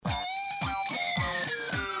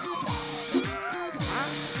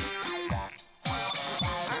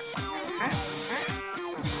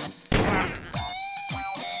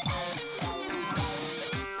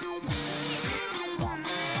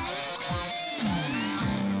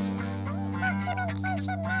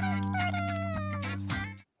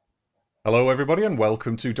Hello, everybody, and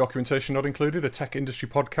welcome to Documentation Not Included, a tech industry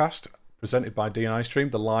podcast presented by DNI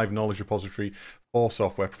Stream, the live knowledge repository for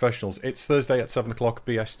software professionals. It's Thursday at 7 o'clock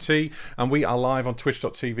BST, and we are live on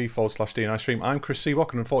twitch.tv/DNI Stream. I'm Chris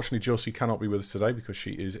Seawalk, and unfortunately, Josie cannot be with us today because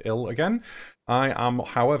she is ill again. I am,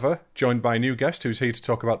 however, joined by a new guest who's here to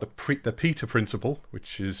talk about the Peter Principle,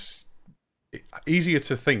 which is easier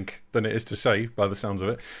to think than it is to say by the sounds of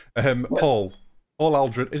it. Paul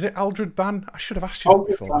Aldred. Is it Aldred Ban? I should have asked you that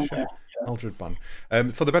before the show. Aldred Ban.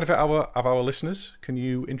 For the benefit of our listeners, can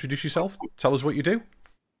you introduce yourself? Tell us what you do.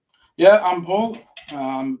 Yeah, I'm Paul.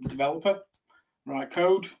 I'm a developer. Write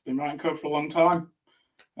code. Been writing code for a long time.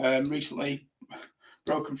 Recently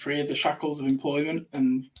broken free of the shackles of employment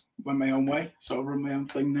and went my own way. So I run my own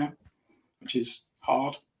thing now, which is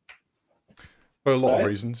hard. For a lot of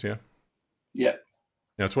reasons, yeah. Yeah.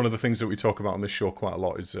 Yeah, it's one of the things that we talk about on this show quite a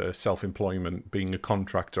lot is self-employment, being a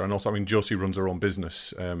contractor. And also, I mean, Josie runs her own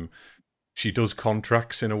business. She does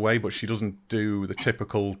contracts in a way, but she doesn't do the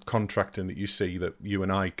typical contracting that you see that you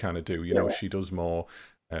and I kind of do. You know, she does more.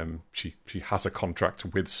 She has a contract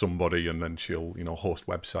with somebody, and then she'll host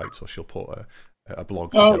websites, or she'll put a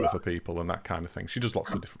blog together for people and that kind of thing. She does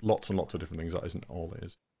lots and lots of different things. That isn't all it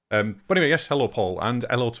is. But anyway, yes, hello, Paul, and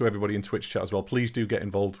hello to everybody in Twitch chat as well. Please do get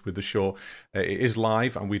involved with the show. It is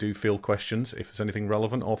live, and we do field questions. If there's anything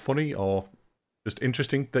relevant or funny or just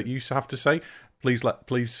interesting that you have to say, please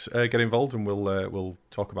get involved, and we'll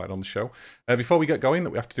talk about it on the show. Before we get going,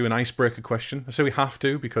 we have to do an icebreaker question. I say we have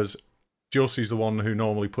to because Josie's the one who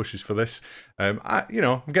normally pushes for this. I'm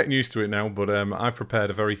getting used to it now, but I've prepared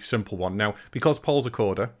a very simple one now because Paul's a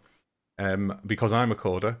coder, because I'm a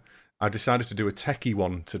coder. I decided to do a techie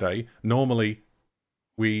one today. Normally,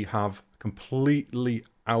 we have completely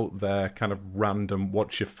out there, kind of random,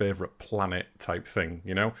 what's your favourite planet type thing,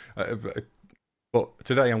 you know? But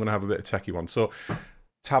today I'm going to have a bit of techie one. So,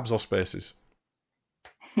 tabs or spaces?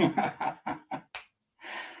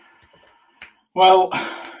 Well,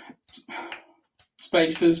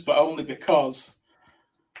 spaces, but only because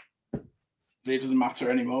it doesn't matter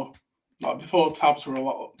anymore. Like before, tabs were a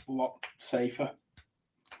lot safer.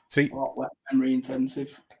 See, a lot less memory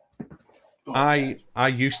intensive. But I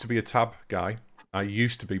used to be a tab guy. I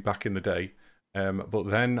used to be back in the day. But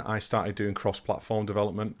then I started doing cross-platform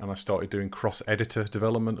development, and I started doing cross-editor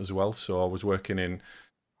development as well. So I was working in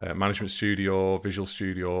Management Studio, Visual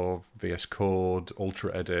Studio, VS Code,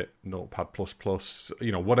 Ultra Edit, Notepad++,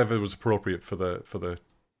 whatever was appropriate for the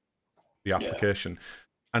application.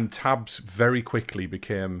 And tabs very quickly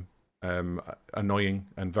became annoying,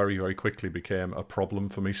 and very, very quickly became a problem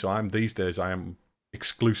for me. So these days I am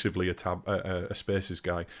exclusively a spaces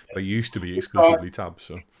guy. I used to be exclusively tabs.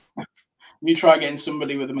 So you try getting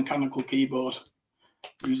somebody with a mechanical keyboard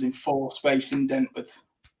using 4 space indent with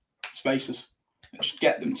spaces. It should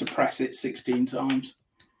get them to press it 16 times.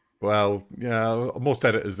 Well, yeah, most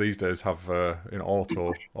editors these days have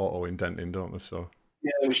auto indenting, don't they? So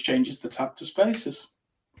yeah, which changes the tab to spaces.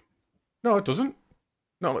 No, it doesn't.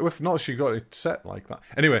 Not if you got it set like that.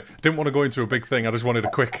 Anyway, I didn't want to go into a big thing. I just wanted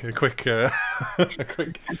a quick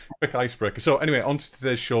icebreaker. So anyway, on to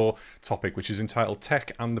today's show topic, which is entitled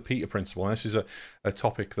Tech and the Peter Principle. And this is a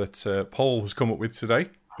topic that Paul has come up with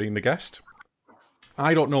today, being the guest.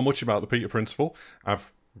 I don't know much about the Peter Principle.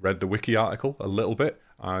 I've read the wiki article a little bit.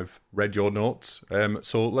 I've read your notes.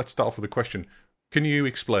 So let's start off with a question. Can you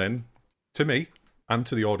explain to me and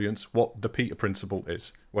to the audience what the Peter Principle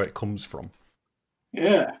is, where it comes from?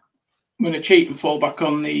 Yeah, I'm going to cheat and fall back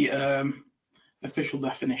on the official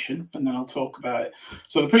definition, and then I'll talk about it.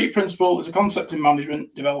 So the Peter Principle is a concept in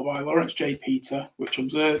management developed by Lawrence J. Peter, which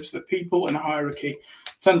observes that people in a hierarchy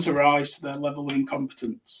tend to rise to their level of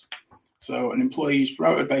incompetence. So an employee is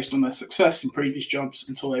promoted based on their success in previous jobs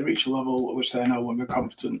until they reach a level at which they are no longer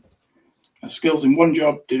competent. Skills in one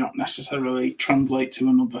job do not necessarily translate to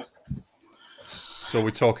another. So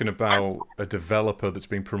we're talking about a developer that's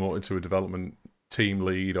been promoted to a development team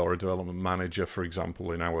lead or a development manager, for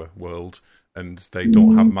example, in our world, and they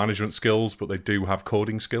don't have management skills, but they do have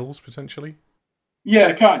coding skills, potentially?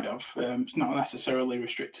 Yeah, kind of. It's not necessarily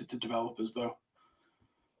restricted to developers, though.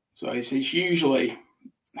 So it's usually,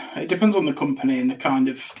 it depends on the company and the kind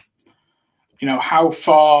of, how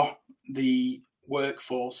far the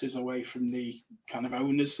workforce is away from the kind of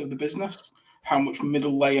owners of the business, how much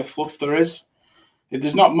middle layer fluff there is. If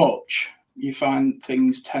there's not much, you find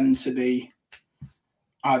things tend to be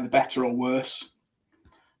either better or worse.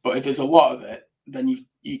 But if there's a lot of it, then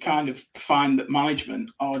you kind of find that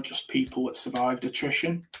management are just people that survived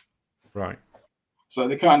attrition. Right. So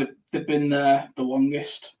they've been there the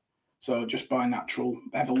longest. So just by natural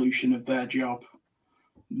evolution of their job,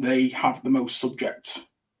 they have the most subject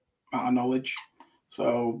amount of knowledge.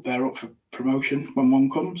 So they're up for promotion when one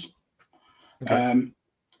comes. Okay.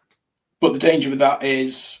 But the danger with that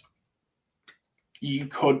is you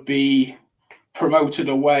could be promoted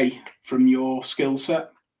away from your skill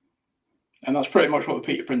set. And that's pretty much what the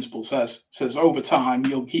Peter Principle says. It says over time,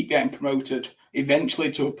 you'll keep getting promoted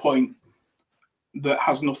eventually to a point that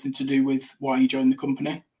has nothing to do with why you joined the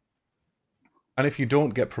company. And if you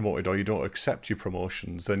don't get promoted or you don't accept your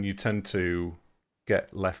promotions, then you tend to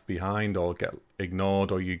get left behind or get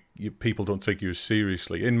ignored, or you people don't take you as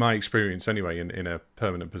seriously. In my experience, anyway, in a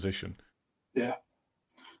permanent position. Yeah.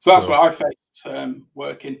 So that's what I faced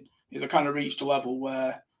working. Is I kind of reached a level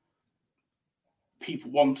where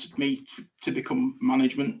people wanted me to become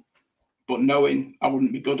management, but knowing I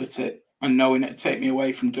wouldn't be good at it and knowing it'd take me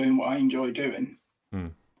away from doing what I enjoy doing,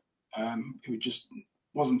 it just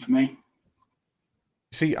wasn't for me.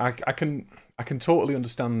 See, I can totally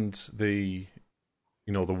understand the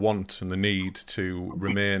want and the need to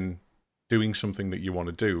remain doing something that you want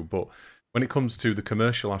to do, but when it comes to the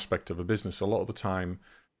commercial aspect of a business, a lot of the time,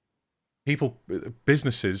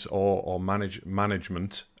 businesses or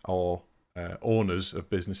management or owners of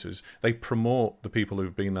businesses, they promote the people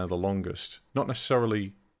who've been there the longest, not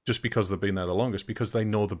necessarily just because they've been there the longest, because they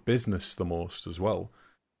know the business the most as well.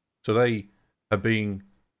 So they are being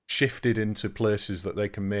shifted into places that they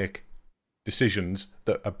can make decisions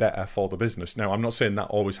that are better for the business. Now, I'm not saying that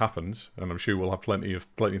always happens, and I'm sure we'll have plenty of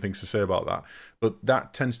things to say about that, but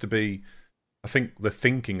that tends to be, I think, the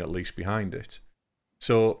thinking at least behind it.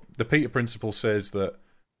 So the Peter Principle says that.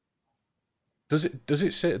 Does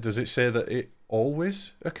it say that it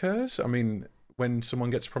always occurs? I mean, when someone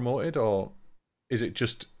gets promoted, or is it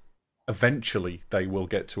just eventually they will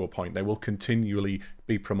get to a point, they will continually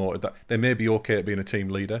be promoted? That they may be okay at being a team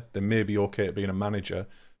leader, they may be okay at being a manager,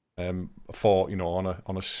 for on a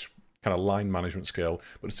kind of line management scale.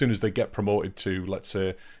 But as soon as they get promoted to, let's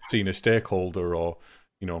say, senior stakeholder, or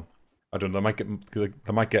I don't know,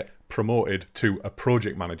 they might get promoted to a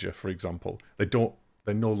project manager, for example.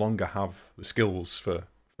 They no longer have the skills for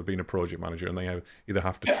being a project manager, and they either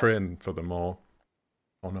have to train for them or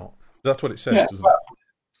not. That's what it says, doesn't it?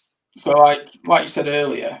 So, like you said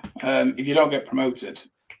earlier, if you don't get promoted,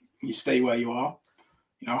 you stay where you are.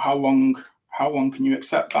 How long can you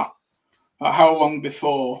accept that? How long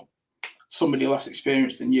before somebody less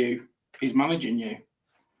experienced than you is managing you?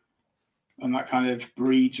 And that kind of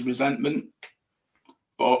breeds resentment.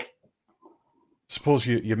 But suppose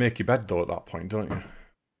you make your bed, though, at that point, don't you?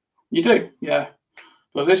 You do, yeah.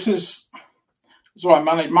 But this is why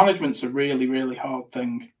management's a really, really hard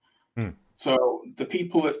thing. So the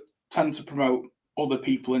people that tend to promote other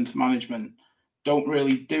people into management don't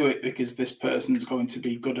really do it because this person's going to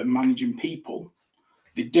be good at managing people.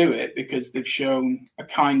 They do it because they've shown a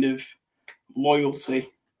kind of loyalty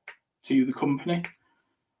to the company.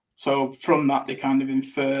 So from that, they kind of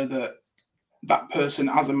infer that person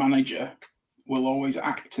as a manager will always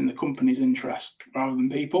act in the company's interest rather than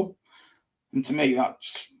people. And to me, that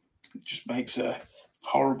just makes a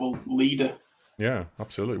horrible leader. Yeah,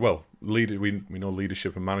 absolutely. Well, we know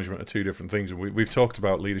leadership and management are two different things, and we've talked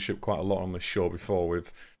about leadership quite a lot on this show before.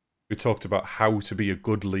 We talked about how to be a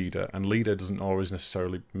good leader, and leader doesn't always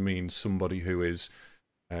necessarily mean somebody who is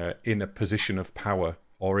in a position of power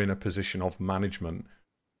or in a position of management.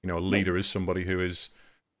 A leader is somebody who is,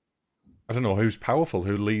 I don't know, who's powerful,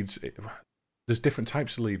 who leads. There's different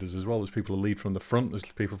types of leaders as well. There's people who lead from the front. There's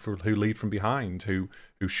people who lead from behind, who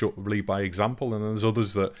lead by example, and then there's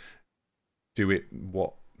others that do it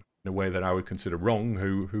in a way that I would consider wrong.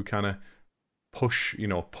 Who kind of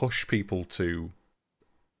push people to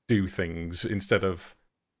do things instead of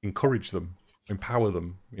encourage them, empower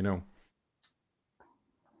them.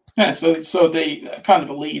 Yeah. So the kind of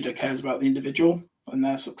a leader cares about the individual and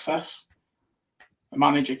their success. A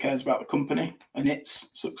manager cares about the company and its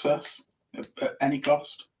success at any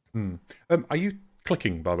cost. Are you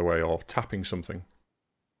clicking, by the way, or tapping something?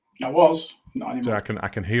 I was, not anymore. So I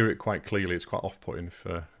can hear it quite clearly. It's quite off-putting. If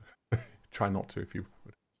try not to, if you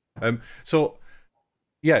would. So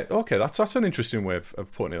yeah, okay, that's an interesting way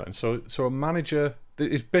of putting it. And so a manager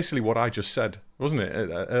is basically what I just said, wasn't it,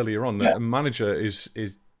 earlier on? That a manager is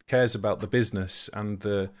cares about the business and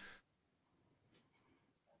the.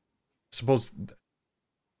 I suppose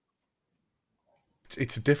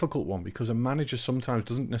it's a difficult one because a manager sometimes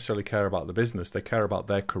doesn't necessarily care about the business. They care about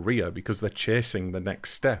their career because they're chasing the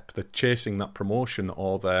next step. They're chasing that promotion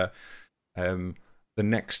or their the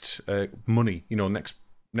next money,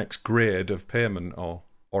 next grade of payment or.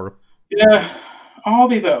 Yeah, are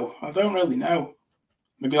they though? I don't really know.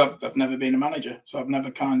 Maybe I've never been a manager, so I've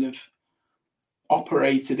never kind of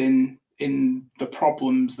operated in in the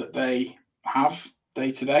problems that they have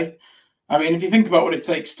day to day. I mean, if you think about what it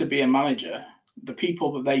takes to be a manager, the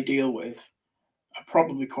people that they deal with are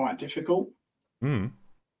probably quite difficult. Mm.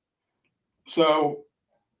 So,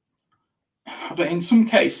 but in some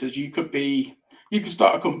cases, you could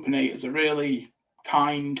start a company as a really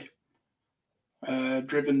kind,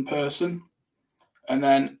 driven person. And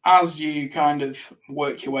then as you kind of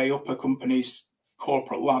work your way up a company's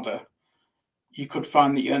corporate ladder, you could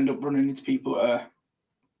find that you end up running into people that are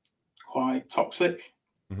quite toxic.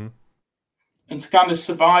 Mm-hmm. And to kind of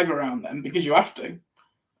survive around them, because you have to,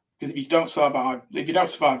 because if you don't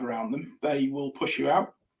survive around them, they will push you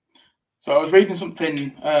out. So I was reading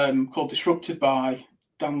something called Disrupted by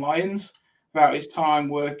Dan Lyons about his time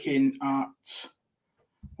working at,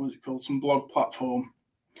 what's it called, some blog platform.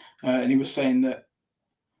 And he was saying that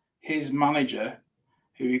his manager,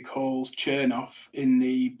 who he calls Chernoff in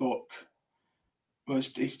the book,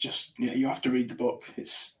 it's just, you have to read the book.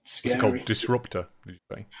 It's scary. What's it called? Disruptor, did you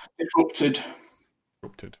say? Disrupted.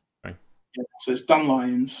 Okay. Yeah, so it's Dan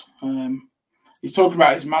Lyons. He's talking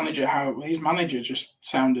about his manager, how his manager just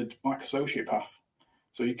sounded like a sociopath.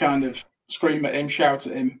 So you kind of scream at him, shout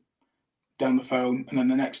at him down the phone, and then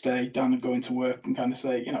the next day Dan would go into work and kind of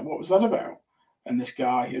say, what was that about? And this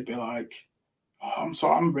guy, he'd be like, oh,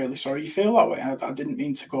 I'm really sorry you feel that way. I didn't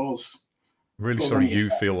mean to cause... Really sorry you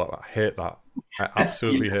feel that. I hate that. I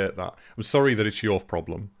absolutely hate that. I'm sorry that it's your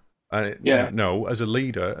problem. No, as a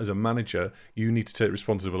leader, as a manager, you need to take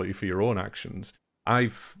responsibility for your own actions.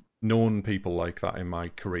 I've known people like that in my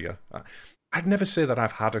career. I'd never say that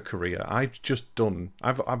I've had a career. I've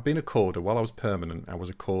been a coder. While I was permanent, I was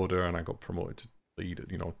a coder and I got promoted to lead,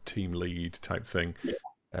 team lead type thing. Yeah.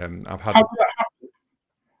 I've had. How did that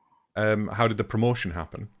happen? How did the promotion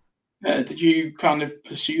happen? Did you kind of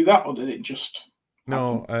pursue that, or did it just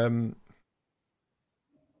happen? No,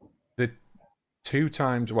 the two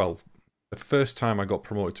times, the first time I got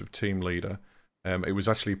promoted to team leader, it was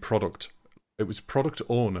actually product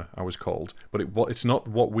owner, I was called, but it's not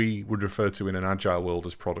what we would refer to in an agile world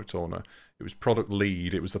as product owner. It was product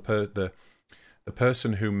lead. It was the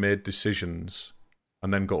person who made decisions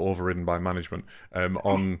and then got overridden by management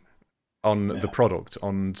on the product,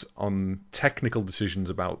 on technical decisions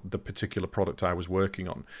about the particular product I was working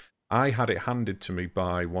on. I had it handed to me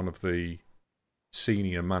by one of the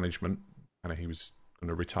senior management, and he was going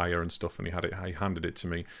to retire and stuff, and he handed it to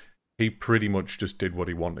me. He pretty much just did what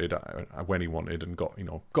he wanted when he wanted and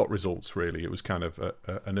got results, really. It was kind of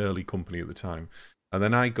an early company at the time. And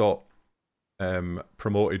then I got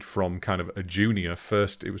promoted from kind of a junior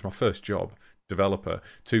it was my first job, developer,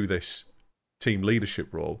 to this team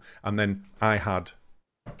leadership role. And then I had,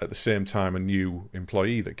 at the same time, a new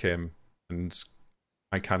employee that came and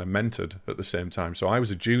I kind of mentored at the same time. So I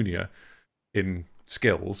was a junior in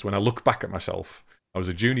skills. When I look back at myself, I was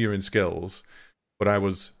a junior in skills, but I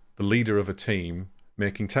was the leader of a team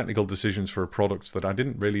making technical decisions for a product that I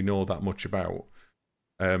didn't really know that much about,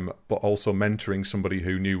 but also mentoring somebody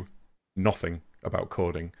who knew nothing about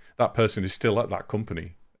coding. That person is still at that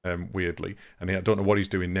company, weirdly, and I don't know what he's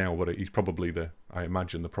doing now, but he's probably I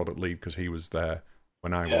imagine the product lead, because he was there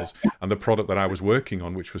when I was. And the product that I was working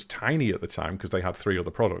on, which was tiny at the time because they had 3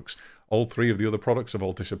 other products, all 3 of the other products have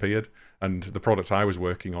all disappeared, and the product I was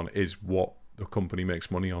working on is what the company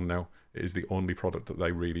makes money on now. It is the only product that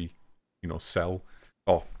they really, sell.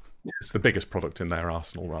 It's the biggest product in their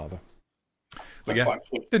arsenal, rather. But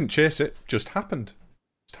didn't chase it, just happened.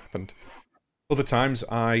 Other times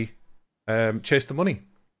I chased the money.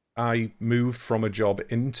 I moved from a job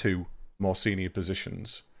into more senior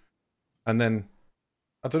positions, and then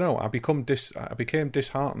I don't know. I became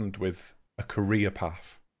disheartened with a career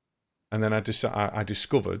path, and then I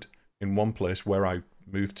discovered in one place where I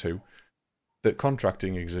moved to that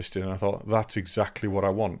contracting existed, and I thought, that's exactly what I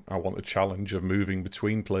want. I want the challenge of moving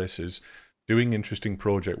between places, doing interesting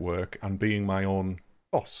project work, and being my own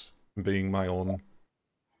boss, and being my own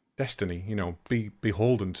destiny. Be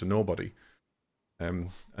beholden to nobody.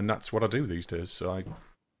 And that's what I do these days. So I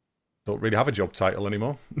don't really have a job title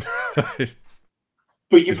anymore. But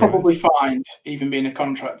you probably find, even being a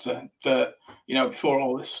contractor, that before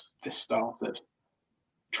all this started,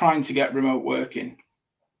 trying to get remote working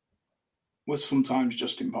was sometimes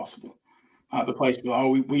just impossible. The place be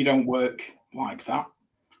like, we don't work like that.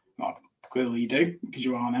 Well, clearly you do, because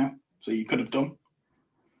you are now. So you could have done.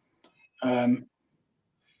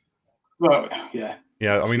 Well, yeah.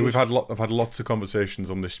 Yeah, I mean, I've had lots of conversations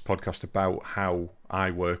on this podcast about how I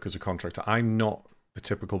work as a contractor. I'm not the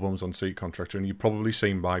typical bums on seat contractor, and you've probably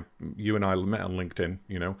seen you and I met on LinkedIn.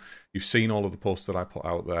 You've seen all of the posts that I put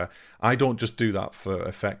out there. I don't just do that for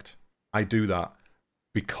effect. I do that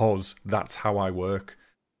because that's how I work.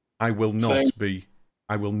 I will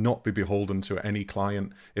not be beholden to any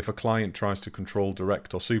client. If a client tries to control,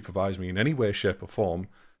 direct, or supervise me in any way, shape, or form,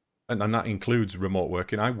 and that includes remote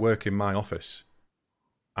working, I work in my office,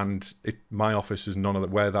 and my office is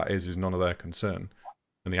where that is none of their concern,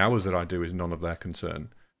 and the hours that I do is none of their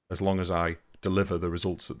concern, as long as I deliver the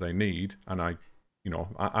results that they need, and I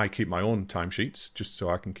keep my own timesheets just so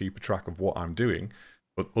I can keep a track of what I'm doing.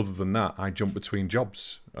 But other than that, I jump between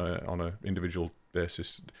jobs on an individual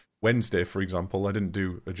basis. Wednesday, for example, I didn't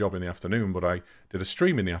do a job in the afternoon, but I did a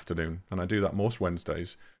stream in the afternoon, and I do that most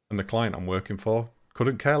Wednesdays. And the client I'm working for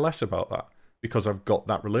couldn't care less about that because I've got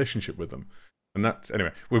that relationship with them. And that's,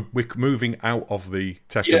 anyway, we're moving out of the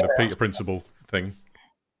tech and the Peter Principle thing.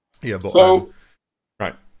 Yeah, but so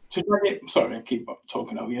right. To drag it, sorry, I keep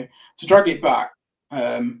talking over you. To drag it back,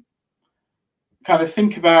 kind of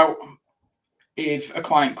think about if a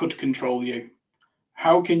client could control you,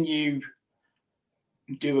 how can you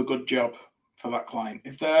do a good job for that client?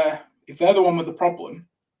 If they're the one with the problem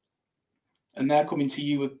and they're coming to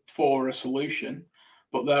you for a solution,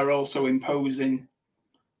 but they're also imposing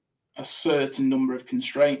a certain number of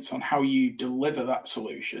constraints on how you deliver that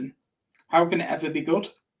solution, how can it ever be good?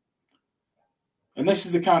 And this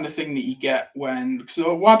is the kind of thing that you get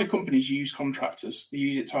so why do companies use contractors? They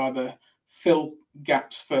use it to either fill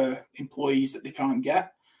gaps for employees that they can't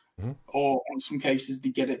get, or in some cases they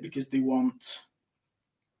get it because they want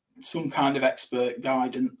some kind of expert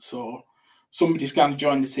guidance, or somebody's going to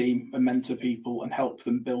join the team and mentor people and help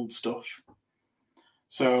them build stuff.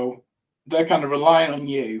 So they're kind of relying on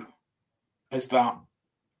you as that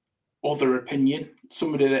other opinion,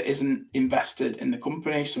 somebody that isn't invested in the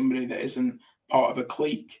company, somebody that isn't part of a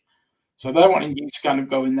clique. So they're wanting you to kind of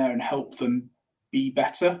go in there and help them be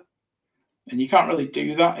better. And you can't really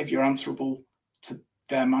do that if you're answerable to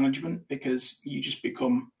their management, because you just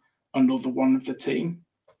become another one of the team.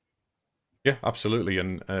 Yeah, absolutely.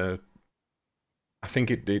 And I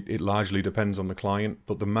think it largely depends on the client,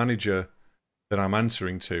 but the manager that I'm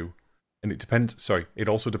answering to, and it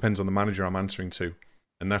also depends on the manager I'm answering to.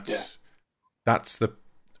 And that's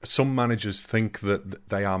some managers think that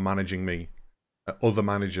they are managing me. Other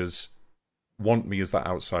managers want me as that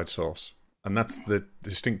outside source. And that's the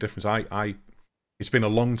distinct difference. It's been a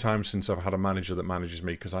long time since I've had a manager that manages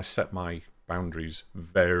me, because I set my boundaries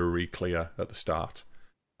very clear at the start.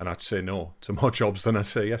 And I'd say no to more jobs than I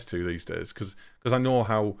say yes to these days, because I know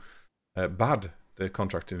how bad the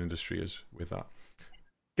contracting industry is with that.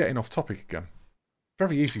 Getting off topic again.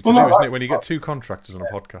 Very easy to do, isn't it, when you get two contractors on a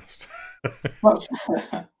podcast?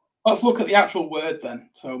 Let's look at the actual word then.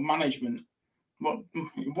 So management. What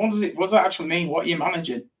does that actually mean? What are you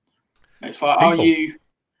managing? It's like, people.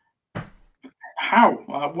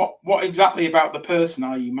 What exactly about the person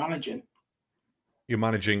are you managing?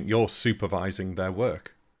 You're supervising their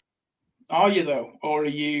work. Are you though? Or are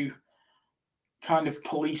you kind of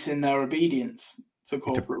policing their obedience to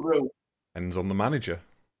corporate rule? Depends on the manager.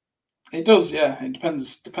 It does, yeah. It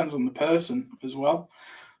depends on the person as well.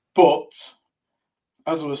 But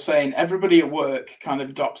as I was saying, everybody at work kind of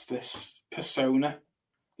adopts this persona,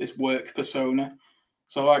 this work persona.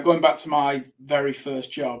 So like going back to my very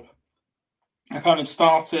first job, I kind of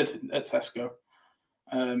started at Tesco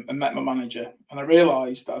and met my manager, and I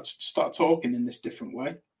realised that I'd start talking in this different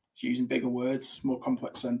way, using bigger words, more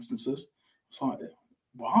complex sentences. It's like,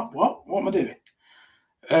 what am I doing?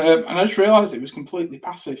 And I just realised it was completely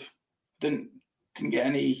passive. Didn't get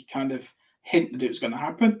any kind of hint that it was going to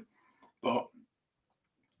happen. But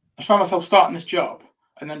I found myself starting this job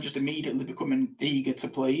and then just immediately becoming eager to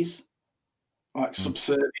please, like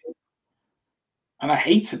subservient. And I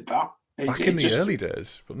hated that. Back in the early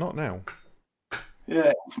days, but not now.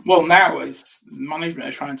 Yeah. Well, now it's management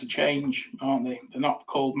are trying to change, aren't they? They're not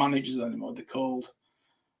called managers anymore. They're called,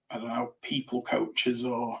 I don't know, people coaches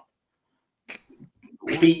or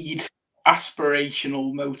lead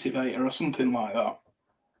aspirational motivator or something like that.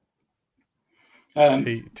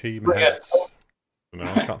 Team heads. No,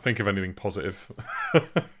 I can't think of anything positive.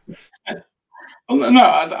 Well,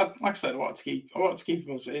 no, like I said, I want to keep it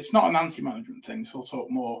positive. It's not an anti-management thing, so I'll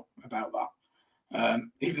talk more about that.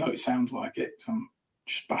 Even though it sounds like it, so I'm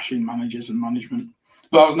just bashing managers and management.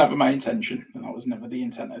 But that was never my intention, and that was never the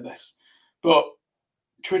intent of this. But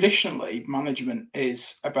traditionally, management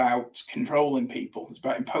is about controlling people. It's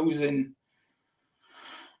about imposing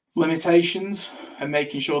limitations and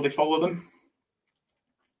making sure they follow them.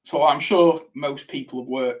 So I'm sure most people have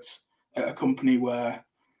worked at a company where,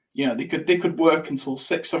 you know, they could work until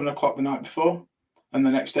 6-7 o'clock the night before, and the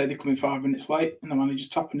next day they come in 5 minutes late, and the manager's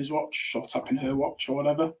tapping his watch or tapping her watch or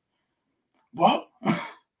whatever. What?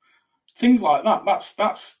 things like that.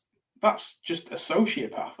 That's just a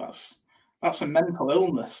sociopath. That's a mental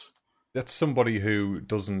illness. That's somebody who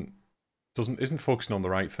isn't focusing on the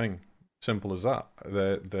right thing. Simple as that.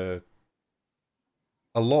 The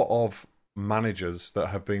a lot of managers that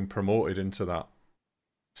have been promoted into that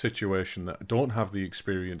situation that don't have the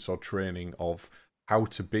experience or training of how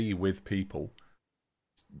to be with people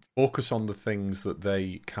focus on the things that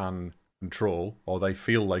they can control or they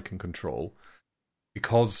feel they can control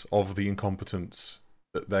because of the incompetence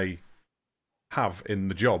that they have in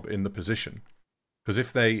the job, in the position. Because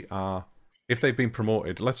if they've been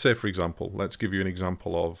promoted, let's say, for example, let's give you an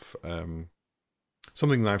example of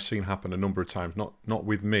something that I've seen happen a number of times, not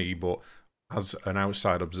with me, but as an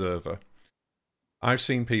outside observer. I've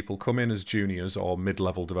seen people come in as juniors or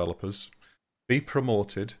mid-level developers, be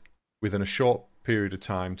promoted within a short period of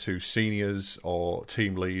time to seniors or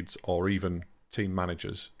team leads or even team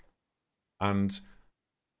managers. And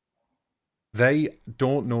they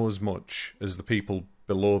don't know as much as the people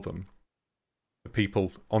below them, the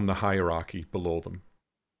people on the hierarchy below them.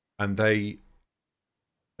 And they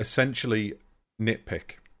essentially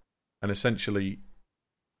nitpick and essentially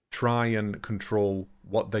try and control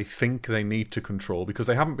what they think they need to control because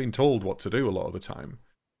they haven't been told what to do a lot of the time.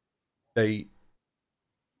 They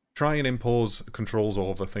try and impose controls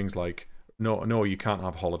over things like, no, you can't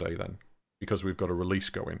have holiday then because we've got a release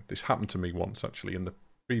going. This happened to me once, actually, in the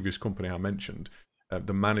previous company I mentioned.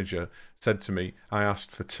 The manager said to me, I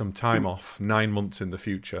asked for some time off 9 months in the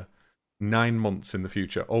future. 9 months in the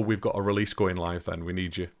future. Oh, we've got a release going live then. We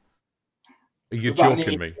need you. Are you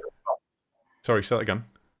joking me? Sorry, say that again.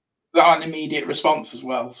 That an immediate response as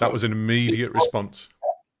well. So that was an immediate response.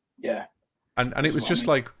 Yeah. And it was just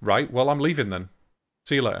like, right, well, I'm leaving then.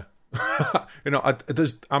 See you later.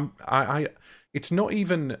 It's not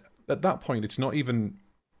even at that point. It's not even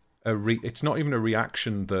a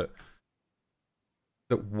reaction that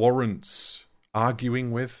warrants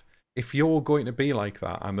arguing with. If you're going to be like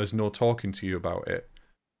that and there's no talking to you about it,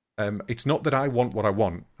 it's not that I want what I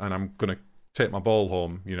want and I'm going to take my ball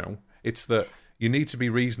home. It's that you need to be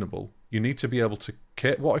reasonable. You need to be able to.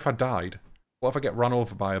 What if I died? What if I get run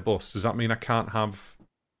over by a bus? Does that mean I can't have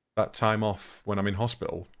that time off when I'm in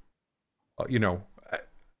hospital?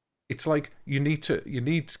 It's like you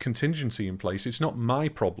need contingency in place. It's not my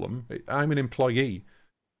problem. I'm an employee.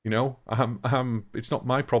 It's not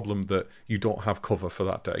my problem that you don't have cover for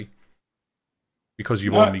that day because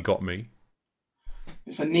you've only got me.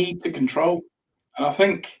 It's a need to control, and I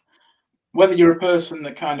think whether you're a person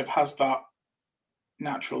that kind of has that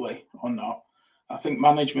naturally or not, I think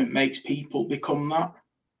management makes people become that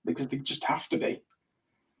because they just have to be.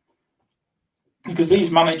 Because these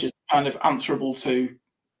managers are kind of answerable to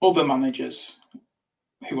other managers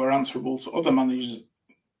who are answerable to other managers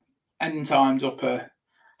n times up a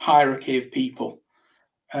hierarchy of people.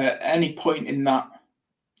 At any point in that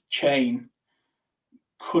chain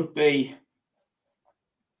could be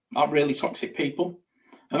not really toxic people.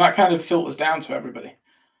 And that kind of filters down to everybody.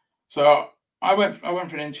 So I went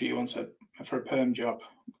for an interview once for a perm job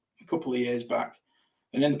a couple of years back.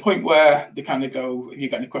 And then the point where they kind of go, have you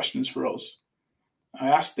got any questions for us? I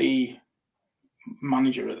asked the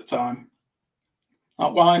manager at the time,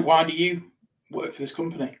 like, why do you work for this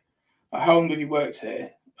company? Like, how long have you worked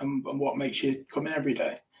here? And what makes you come in every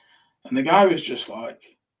day? And the guy was just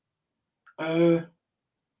like, I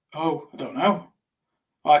don't know.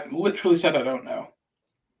 Like, literally said, I don't know.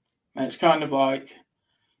 And it's kind of like,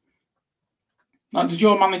 now, does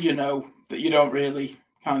your manager know that you don't really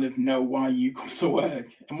kind of know why you come to work?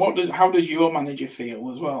 And how does your manager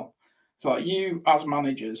feel as well? It's like you, as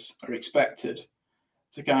managers, are expected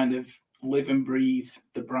to kind of live and breathe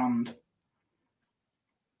the brand.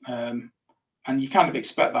 And you kind of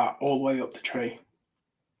expect that all the way up the tree.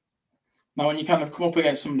 Now, when you kind of come up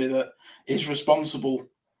against somebody that is responsible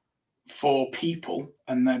for people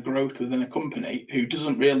and their growth within a company who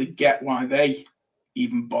doesn't really get why they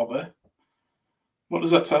even bother, what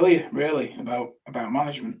does that tell you, really, about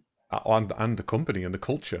management? And the company and the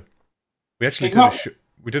culture. We actually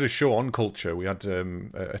did a show on culture. We had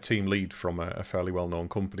a team lead from a fairly well-known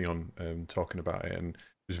company on talking about it, and it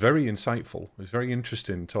was very insightful. It was very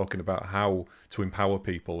interesting talking about how to empower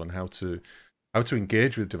people and how to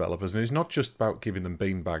engage with developers. And it's not just about giving them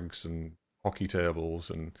beanbags and hockey tables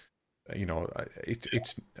and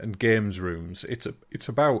it's and games rooms. It's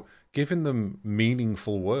about giving them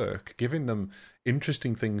meaningful work, giving them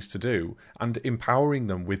interesting things to do, and empowering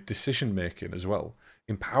them with decision making as well.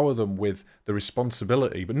 Empower them with the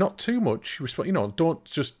responsibility, but not too much. Don't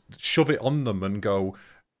just shove it on them and go,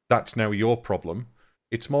 "That's now your problem."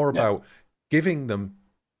 It's more about giving them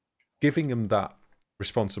that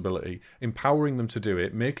responsibility, empowering them to do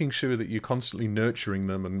it, making sure that you're constantly nurturing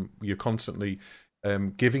them and you're constantly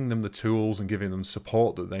giving them the tools and giving them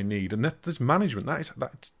support that they need. And that's management.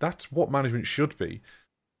 That's what management should be.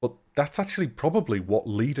 But that's actually probably what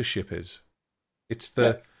leadership is. It's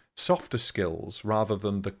the softer skills rather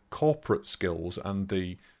than the corporate skills and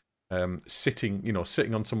the sitting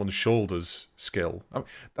on someone's shoulders skill.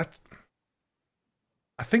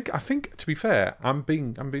 I think to be fair, I'm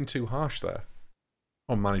being too harsh there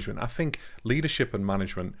on management. I think leadership and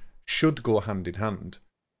management should go hand in hand.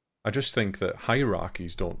 I just think that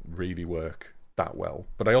hierarchies don't really work that well.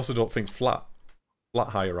 But I also don't think flat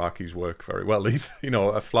hierarchies work very well either.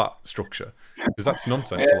 A flat structure, because that's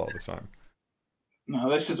nonsense a lot of the time.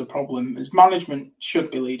 No, this is a problem. Is management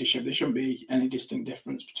should be leadership. There shouldn't be any distinct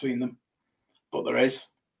difference between them, but there is,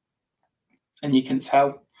 and you can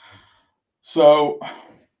tell. So,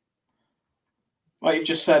 like you've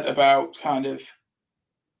just said about kind of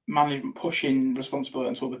management pushing responsibility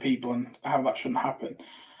onto other people and how that shouldn't happen.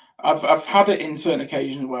 I've had it in certain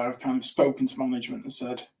occasions where I've kind of spoken to management and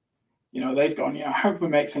said, they've gone, how can we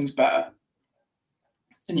make things better?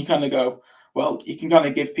 And you kind of go, well, you can kind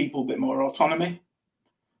of give people a bit more autonomy.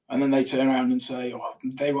 And then they turn around and say, oh,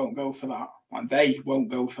 they won't go for that. Like, they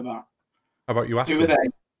won't go for that. How about you ask them? Who are they?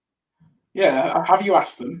 Yeah, have you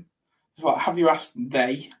asked them? It's like, have you asked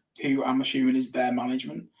they, who I'm assuming is their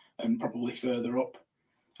management and probably further up?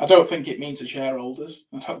 I don't think it means the shareholders.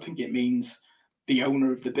 I don't think it means the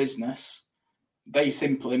owner of the business. They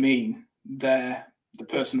simply mean they're the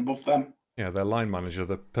person above them. Yeah, their line manager,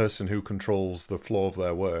 the person who controls the flow of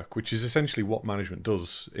their work, which is essentially what management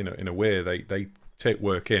does in a way. They take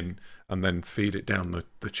work in and then feed it down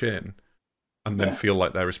the chain and then feel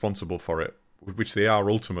like they're responsible for it, which they are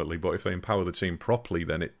ultimately. But if they empower the team properly,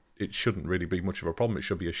 then it shouldn't really be much of a problem. It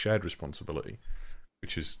should be a shared responsibility,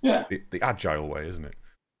 which is the agile way, isn't it?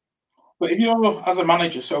 But if you're, as a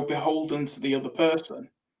manager, so beholden to the other person,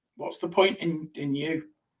 what's the point in you?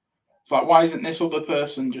 It's like, why isn't this other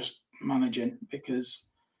person just managing? Because,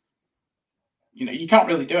 you can't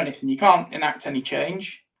really do anything. You can't enact any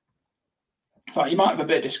change. It's like you might have a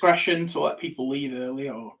bit of discretion to let people leave early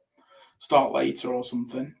or start later or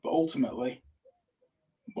something. But ultimately,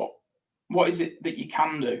 what is it that you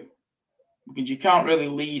can do? Because you can't really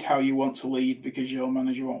lead how you want to lead because your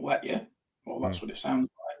manager won't let you. Well, that's what it sounds like.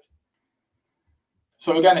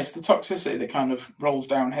 So again, it's the toxicity that kind of rolls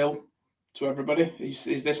downhill to everybody.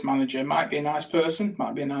 Is this manager might be a nice person,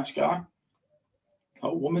 might be a nice guy,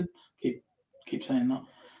 or woman. Keep saying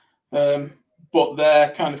that. But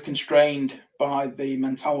they're kind of constrained by the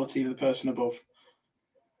mentality of the person above.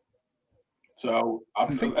 So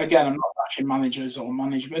I'm not bashing managers or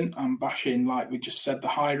management. I'm bashing, like we just said, the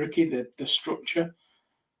hierarchy, the structure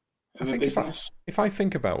of a business. If I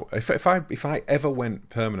think about if I ever went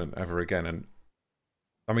permanent ever again, and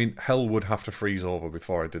I mean, hell would have to freeze over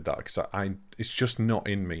before I did that, because it's just not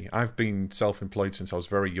in me. I've been self-employed since I was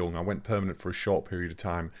very young. I went permanent for a short period of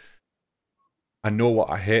time. I know what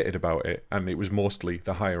I hated about it, and it was mostly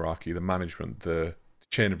the hierarchy, the management, the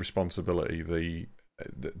chain of responsibility,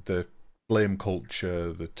 the blame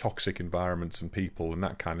culture, the toxic environments and people, and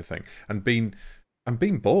that kind of thing. And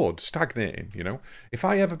being bored, stagnating. If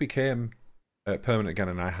I ever became permanent again,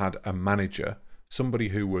 and I had a manager, somebody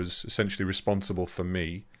who was essentially responsible for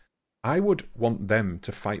me, I would want them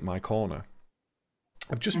to fight my corner.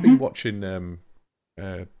 I've just been watching,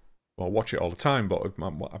 watch it all the time, but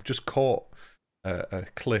I've just caught a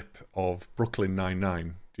clip of Brooklyn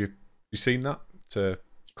Nine-Nine. You seen that? It's a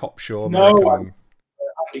cop show. American. No,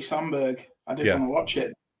 Andy Samberg. I didn't want to watch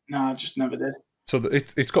it. No, I just never did. So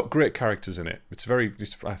it's got great characters in it.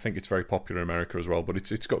 I think it's very popular in America as well. But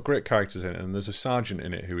it's got great characters in it, and there's a sergeant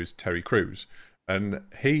in it who is Terry Crews, and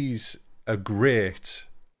he's a great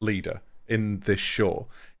leader in this show.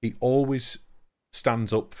 He always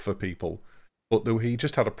stands up for people, but he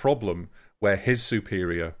just had a problem where his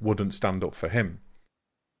superior wouldn't stand up for him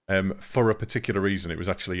for a particular reason. It was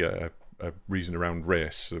actually a reason around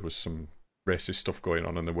race. There was some racist stuff going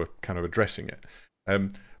on, and they were kind of addressing it.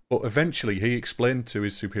 But eventually, he explained to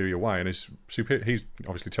his superior why, and he's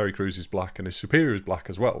obviously Terry Crews is black, and his superior is black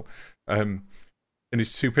as well. And his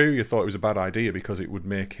superior thought it was a bad idea because it would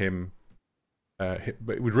make him, it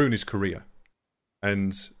would ruin his career,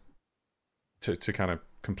 and to kind of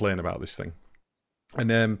complain about this thing.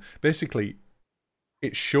 And basically,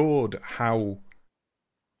 it showed how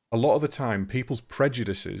a lot of the time people's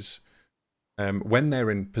prejudices, when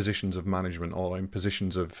they're in positions of management or in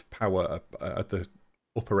positions of power at the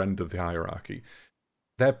upper end of the hierarchy,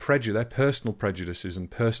 their personal prejudices and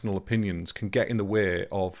personal opinions can get in the way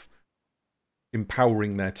of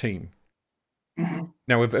empowering their team. Mm-hmm.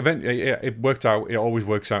 Now, eventually, it worked out. It always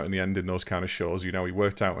works out in the end in those kind of shows. You know, he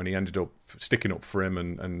worked out and he ended up sticking up for him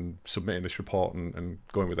and submitting this report and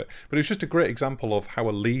going with it. But it was just a great example of how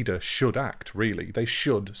a leader should act, really. They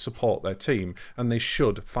should support their team and they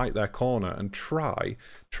should fight their corner and try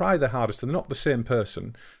their hardest. And they're not the same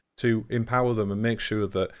person to empower them and make sure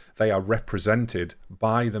that they are represented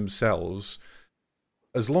by themselves,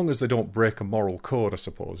 as long as they don't break a moral code, I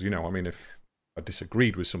suppose. You know, I mean, if I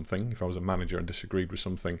disagreed with something, if I was a manager and disagreed with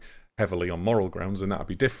something heavily on moral grounds, then that'd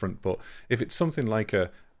be different. But if it's something like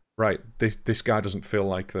this guy doesn't feel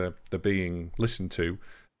like they're being listened to,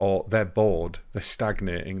 or they're bored, they're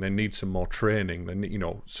stagnating, they need some more training, then, you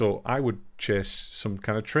know, so I would chase some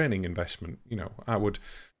kind of training investment. You know, I would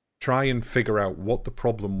try and figure out what the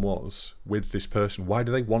problem was with this person. Why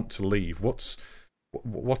do they want to leave? What's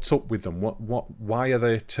up with them? Why are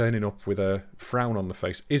they turning up with a frown on the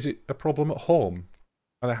face? Is it a problem at home?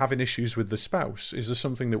 Are they having issues with the spouse? Is there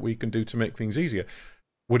something that we can do to make things easier?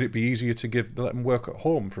 Would it be easier to let them work at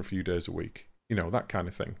home for a few days a week? You know, that kind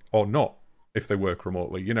of thing. Or not, if they work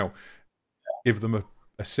remotely. You know, give them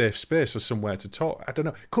a safe space or somewhere to talk. I don't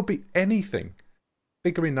know. It could be anything.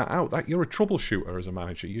 Figuring that out. That you're a troubleshooter as a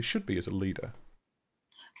manager. You should be as a leader.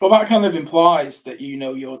 Well, that kind of implies that you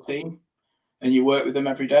know your team and you work with them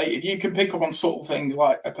every day. If you can pick up on subtle things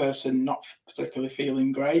like a person not particularly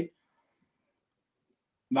feeling great,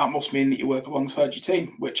 that must mean that you work alongside your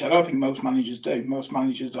team, which I don't think most managers do. Most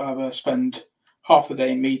managers either spend half the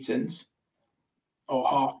day in meetings or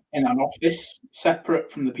half in an office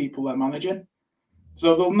separate from the people they're managing.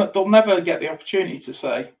 So they'll never get the opportunity to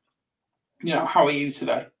say, you know, how are you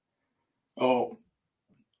today? Or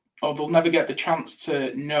they'll never get the chance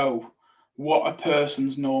to know what a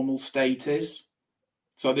person's normal state is.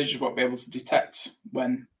 So they just won't be able to detect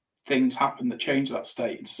when things happen that change that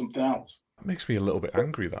state into something else. That makes me a little bit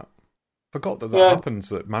angry, that. Forgot that happens,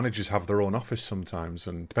 that managers have their own office sometimes,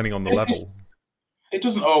 and depending on the level. It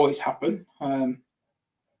doesn't always happen.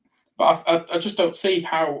 But I just don't see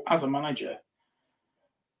how, as a manager,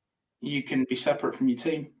 you can be separate from your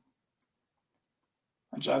team.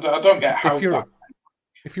 I don't get how.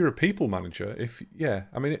 If you're a people manager, if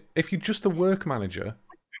you're just a work manager,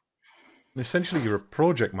 essentially you're a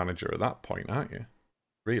project manager at that point, aren't you?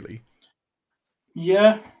 Really?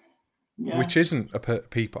 Yeah. Which isn't a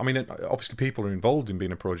people. I mean, obviously people are involved in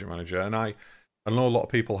being a project manager, and I know a lot of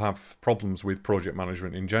people have problems with project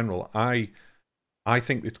management in general. I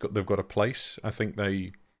think they've got a place. I think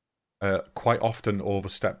they quite often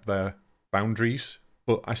overstep their boundaries,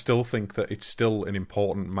 but I still think that it's still an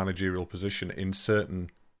important managerial position in certain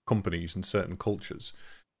companies and certain cultures.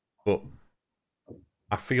 But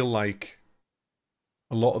I feel like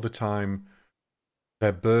a lot of the time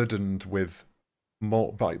they're burdened with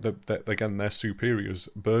more, like again, their superiors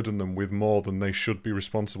burden them with more than they should be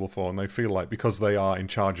responsible for, and they feel like because they are in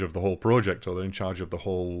charge of the whole project, or they're in charge of the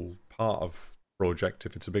whole part of project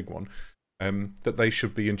if it's a big one, that they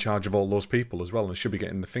should be in charge of all those people as well, and they should be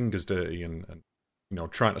getting the fingers dirty and you know,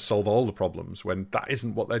 trying to solve all the problems, when that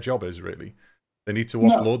isn't what their job is, really. They need to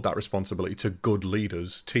offload that responsibility to good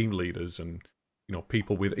leaders, team leaders, and, you know,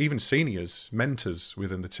 people with even seniors, mentors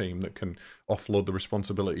within the team that can offload the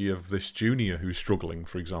responsibility of this junior who's struggling,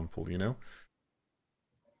 for example, you know?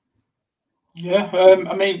 Yeah,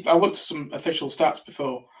 I mean, I looked at some official stats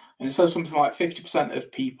before, and it says something like 50% of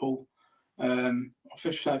people, or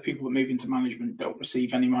 50% of people that move into management don't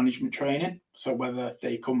receive any management training. So whether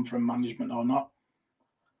they come from management or not,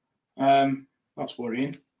 that's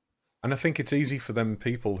worrying. And I think it's easy for them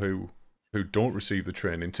people who don't receive the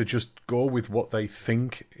training to just go with what they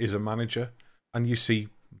think is a manager. And you see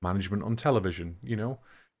management on television, you know?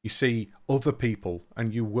 You see other people,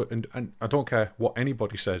 and and I don't care what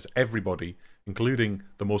anybody says, everybody, including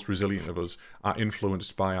the most resilient of us, are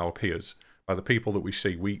influenced by our peers, by the people that we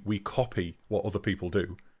see. We copy what other people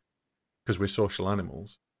do because we're social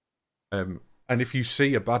animals. And if you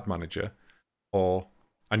see a bad manager,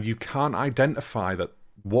 and you can't identify that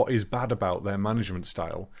what is bad about their management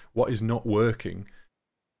style, what is not working,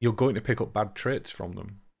 you're going to pick up bad traits from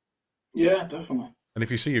them. Yeah, definitely. And if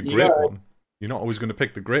you see a great one, you're not always going to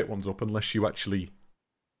pick the great ones up unless you actually,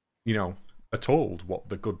 you know, are told what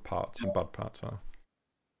the good parts and bad parts are.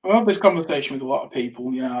 I have this conversation with a lot of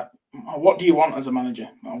people, you know, what do you want as a manager?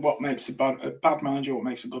 What makes a bad manager? What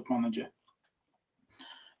makes a good manager?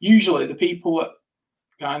 Usually the people that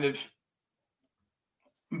kind of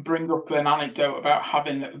bring up an anecdote about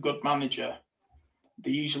having a good manager,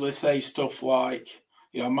 they usually say stuff like,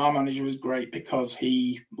 you know, my manager was great because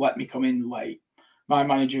he let me come in late. My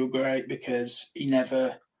manager was great because he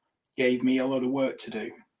never gave me a lot of work to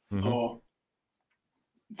do. Mm-hmm. Or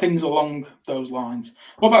things along those lines.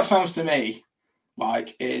 What that sounds to me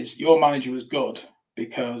like is your manager was good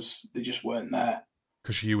because they just weren't there.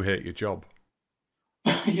 Because you hate your job.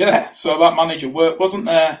 Yeah, so that manager wasn't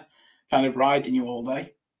there kind of riding you all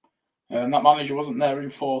day. That manager wasn't there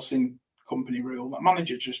enforcing company rule. That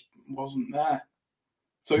manager just wasn't there.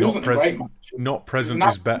 So he wasn't a great manager. Not present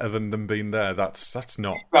is better than them being there. That's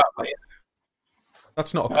not... Exactly.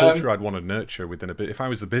 That's not a culture I'd want to nurture within a bit. If I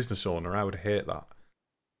was the business owner, I would hate that.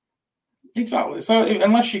 Exactly. So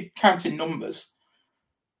unless you're counting numbers,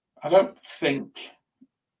 I don't think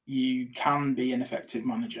you can be an effective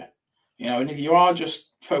manager. And if you are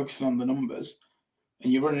just focusing on the numbers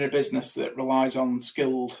and you're running a business that relies on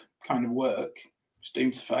skilled kind of work, it's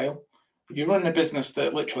doomed to fail. If you're running a business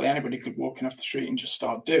that literally anybody could walk in off the street and just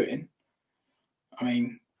start doing, I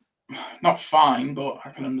mean, not fine, but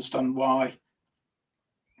I can understand why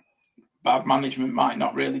bad management might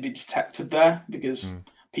not really be detected there because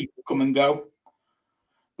people come and go.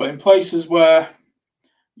 But in places where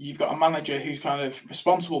you've got a manager who's kind of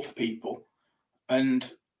responsible for people, and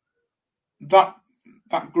that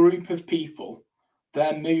group of people,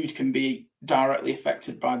 their mood can be directly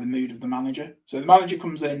affected by the mood of the manager. So the manager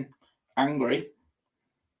comes in angry,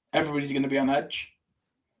 everybody's going to be on edge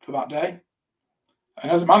for that day.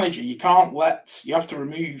 And as a manager, you have to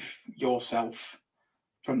remove yourself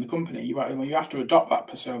from the company. You have to adopt that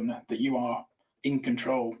persona that you are in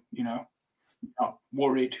control, you're not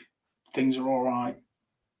worried, things are all right.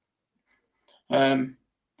 And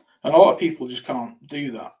a lot of people just can't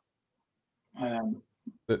do that.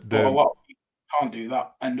 But a lot of people can't do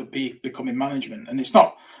that, end up becoming management. And it's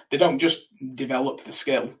not, they don't just develop the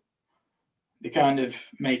skill. They kind of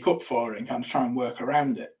make up for it and kind of try and work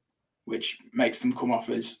around it, which makes them come off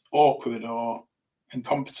as awkward or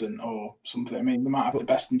incompetent or something. I mean, they might have the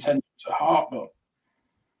best intentions at heart, but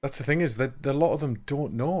that's the thing is that a lot of them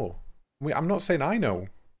don't know. I'm not saying I know.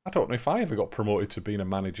 I don't know if I ever got promoted to being a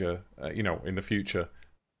manager, in the future.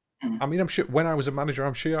 I mean, I'm sure when I was a manager,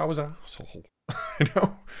 I'm sure I was an asshole.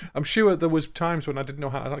 I'm sure there was times when I didn't know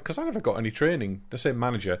how to, because I never got any training. To say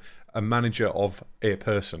a manager of a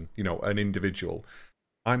person, an individual.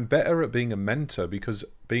 I'm better at being a mentor because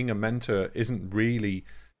being a mentor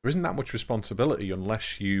there isn't that much responsibility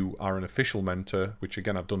unless you are an official mentor, which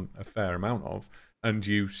again I've done a fair amount of, and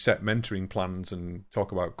you set mentoring plans and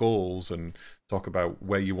talk about goals and talk about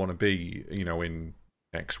where you want to be, in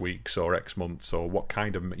X weeks or X months or what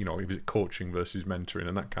kind of, is it coaching versus mentoring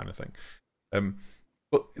and that kind of thing.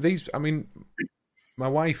 But my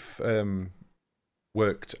wife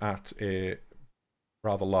worked at a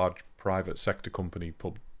rather large private sector company,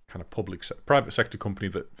 private sector company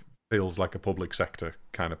that feels like a public sector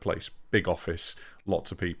kind of place. Big office,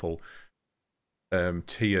 lots of people,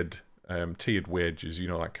 tiered wages,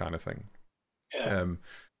 that kind of thing. Yeah.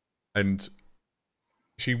 And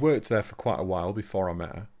she worked there for quite a while before I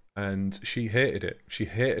met her, and she hated it. She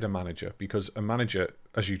hated a manager because a manager,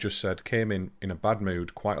 as you just said, came in a bad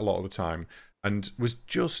mood quite a lot of the time and was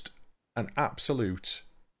just an absolute...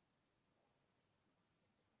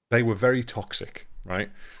 They were very toxic,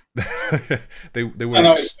 right? they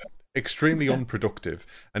were extremely unproductive,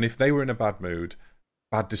 and if they were in a bad mood,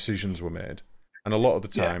 bad decisions were made. And a lot of the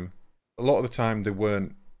time, they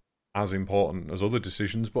weren't as important as other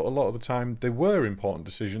decisions, but a lot of the time they were important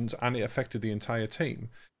decisions, and it affected the entire team.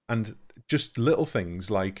 And just little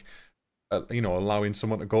things like, allowing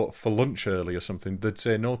someone to go for lunch early or something, they'd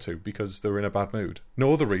say no to because they were in a bad mood.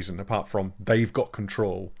 No other reason apart from they've got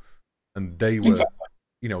control, and they were,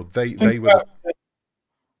 they were.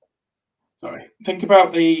 Think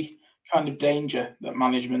about the kind of danger that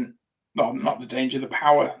management. Well, not the danger, the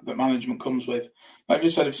power that management comes with. Like I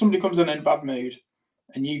just said, if somebody comes in a bad mood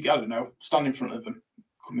and you, I don't know, stand in front of them,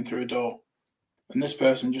 coming through a door, and this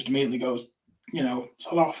person just immediately goes,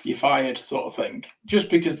 sod off, you're fired, sort of thing, just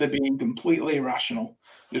because they're being completely irrational,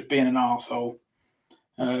 just being an arsehole.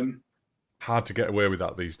 Hard to get away with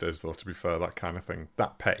that these days, though, to be fair, that kind of thing.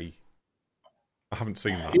 That petty. I haven't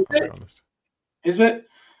seen that, I'll be honest. Is it?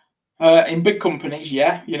 In big companies,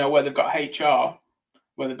 yeah, where they've got HR,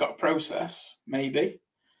 where they've got a process, maybe.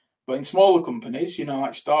 But in smaller companies,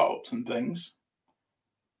 like startups and things,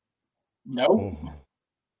 no. Oh.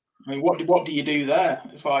 I mean, what do you do there?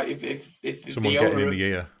 It's like if someone getting in the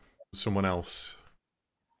ear of someone else.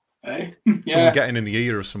 Yeah. Someone getting in the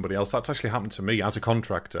ear of somebody else. That's actually happened to me as a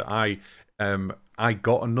contractor. I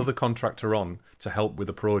got another contractor on to help with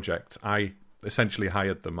a project. I essentially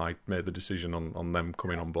hired them. I made the decision on them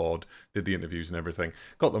coming on board, did the interviews and everything,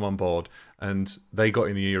 got them on board, and they got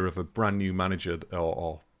in the ear of a brand new manager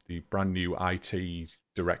or the brand new IT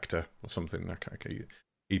director or something.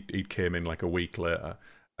 He came in like a week later,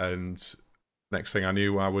 and next thing I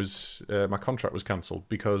knew, I was my contract was cancelled,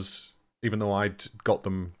 because even though I'd got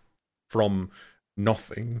them from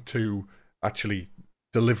nothing to actually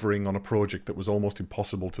delivering on a project that was almost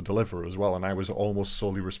impossible to deliver as well, and I was almost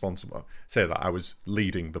solely responsible. Say that I was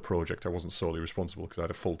leading the project, I wasn't solely responsible because I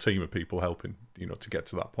had a full team of people helping, to get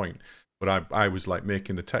to that point. But I was like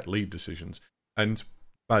making the tech lead decisions, and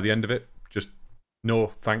by the end of it, just no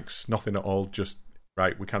thanks, nothing at all. Just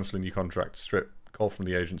right, we're cancelling your contract. Straight call from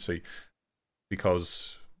the agency,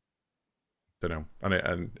 because I don't know,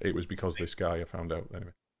 and it was because this guy, I found out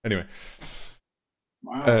anyway.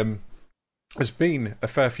 Wow. There's been a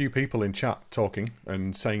fair few people in chat talking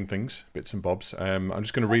and saying things, bits and bobs. I'm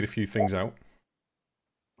just going to read a few things out.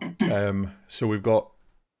 So we've got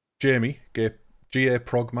Jamie, G.A.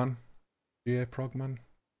 Progman. G.A. Progman?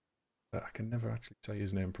 I can never actually say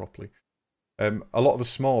his name properly. A lot of the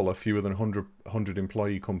smaller, fewer than 100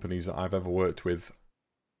 employee companies that I've ever worked with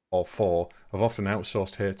or for have often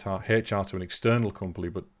outsourced HR to an external company,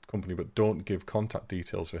 but don't give contact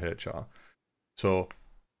details for HR. So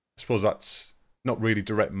I suppose that's not really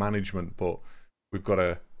direct management, but we've got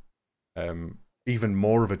a even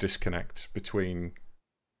more of a disconnect between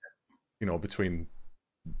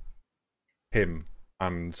him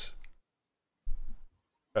and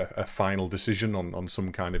a final decision on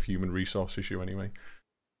some kind of human resource issue anyway. In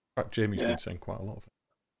fact, Jamie's been saying quite a lot of it.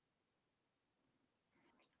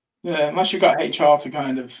 Yeah, unless you've got HR to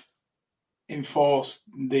kind of enforce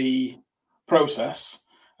the process,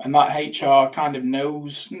 and that HR kind of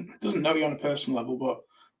doesn't know you on a personal level, but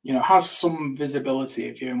has some visibility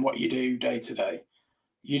of you and what you do day to day.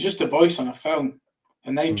 You're just a voice on a phone,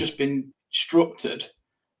 and they've just been instructed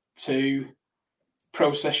to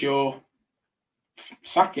process your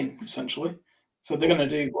sacking, essentially. So they're going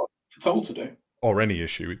to do what they're told to do. Or any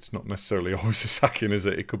issue. It's not necessarily always a sacking, is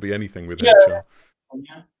it? It could be anything with HR.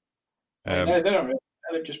 Yeah. They don't really.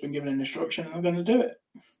 They've just been given an instruction, and they're going to do it.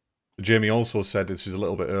 Jamie also said, this is a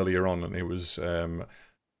little bit earlier on, and it was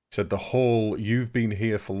said the whole "you've been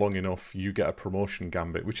here for long enough, you get a promotion"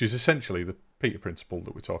 gambit, which is essentially the Peter principle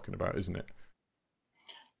that we're talking about, isn't it?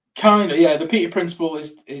 Kind of, yeah. The Peter principle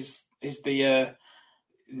is the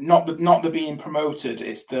not the being promoted.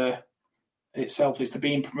 It's the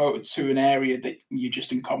being promoted to an area that you're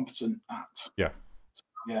just incompetent at. Yeah. So,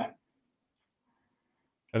 yeah.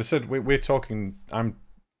 And I said we're talking. I'm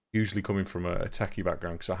usually coming from a techie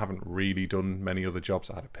background because I haven't really done many other jobs.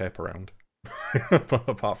 I had a paper round. But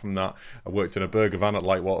apart from that, I worked in a burger van at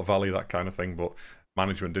Lightwater Valley, that kind of thing. But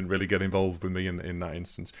management didn't really get involved with me in that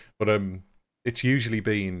instance. But it's usually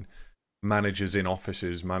been managers in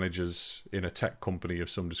offices, managers in a tech company of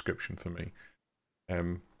some description for me.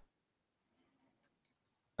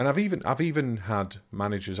 And I've even had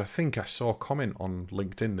managers. I think I saw a comment on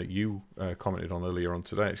LinkedIn that you commented on earlier on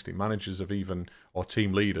today. Actually, managers or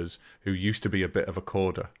team leaders who used to be a bit of a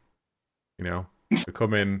coder. They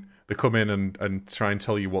come in and try and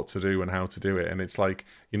tell you what to do and how to do it, and it's like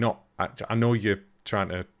you're not. I know you're trying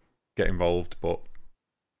to get involved, but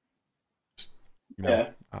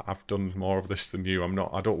I've done more of this than you.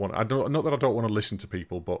 Not that I don't want to listen to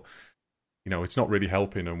people, but it's not really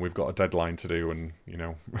helping, and we've got a deadline to do, and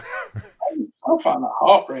I find that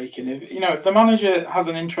heartbreaking. If the manager has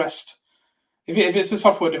an interest, if it's a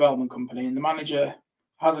software development company and the manager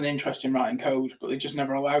has an interest in writing code, but they're just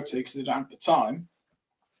never allowed to because they don't have the time,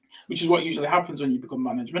 which is what usually happens when you become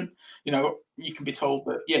management. You can be told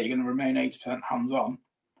that you're going to remain 80% hands-on.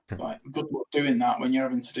 Like, good luck doing that when you're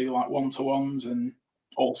having to do like one-to-ones and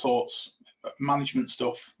all sorts of management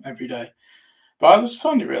stuff every day. But I just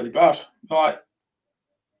find it really bad. Like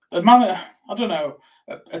I don't know,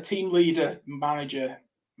 a team leader, manager,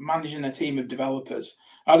 managing a team of developers,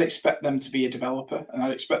 I'd expect them to be a developer, and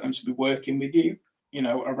I'd expect them to be working with you,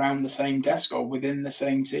 around the same desk or within the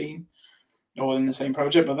same team or in the same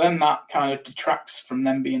project. But then that kind of detracts from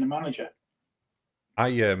them being a manager.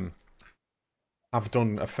 I've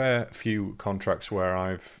done a fair few contracts where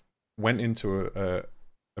I've went into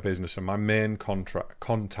a business and my main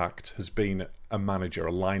contact has been a manager,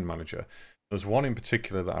 a line manager. There's one in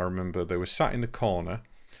particular that I remember. They were sat in the corner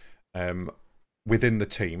within the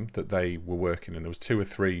team that they were working in. There was 2 or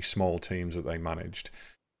 3 small teams that they managed.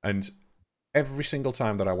 And every single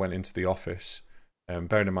time that I went into the office,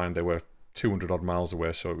 bearing in mind they were 200 odd miles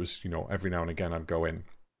away, so it was, every now and again I'd go in.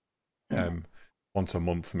 Once a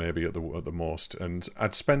month maybe at the most, and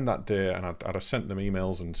I'd spend that day, and I'd have sent them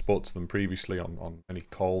emails and spoke to them previously on any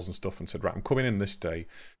calls and stuff, and said, right, I'm coming in this day,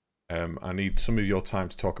 I need some of your time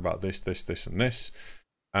to talk about this and this,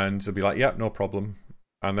 and they'd be like, yeah, no problem.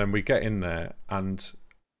 And then we get in there and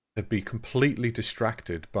they'd be completely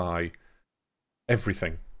distracted by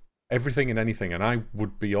everything everything and anything, and I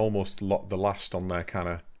would be almost the last on their kind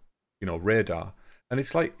of, radar. And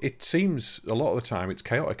it's like, it seems a lot of the time it's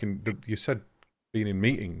chaotic, and you said being in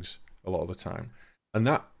meetings a lot of the time, and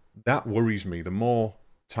that worries me. The more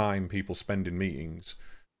time people spend in meetings,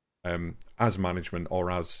 as management or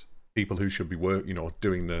as people who should be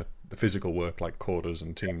doing the physical work like coders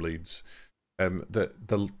and team leads,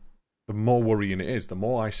 the more worrying it is. The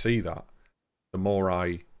more I see that, the more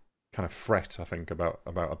I kind of fret, I think, about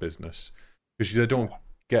a business, because they don't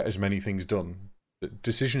get as many things done.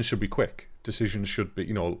 Decisions should be quick. Decisions should be,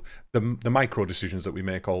 the micro decisions that we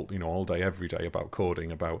make all day, every day, about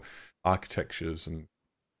coding, about architectures, and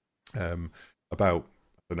about,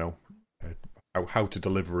 I don't know, how to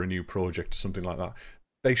deliver a new project or something like that.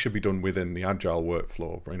 They should be done within the agile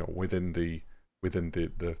workflow, within the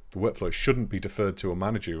workflow. It shouldn't be deferred to a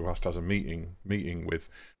manager who has to have a meeting with,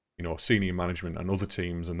 senior management and other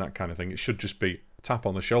teams and that kind of thing. It should just be a tap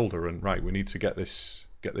on the shoulder and, right, we need to get this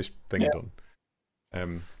thing done.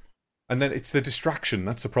 And then it's the distraction.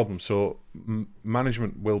 That's the problem. So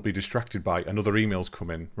management will be distracted by another email's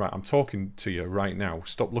come in. Right, I'm talking to you right now.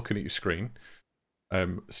 Stop looking at your screen.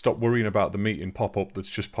 Stop worrying about the meeting pop-up that's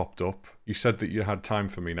just popped up. You said that you had time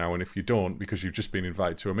for me now, and if you don't, because you've just been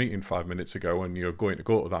invited to a meeting 5 minutes ago and you're going to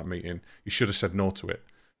go to that meeting, you should have said no to it.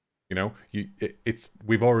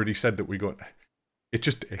 We've already said that we go.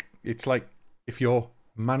 It's like, if you're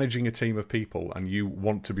managing a team of people and you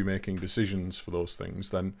want to be making decisions for those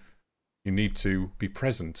things, then you need to be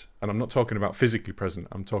present. And I'm not talking about physically present.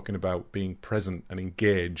 I'm talking about being present and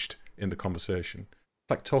engaged in the conversation.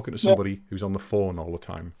 It's like talking to somebody who's on the phone all the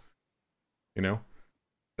time.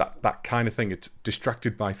 That kind of thing. It's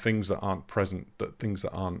distracted by things that aren't present, things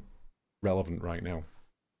that aren't relevant right now.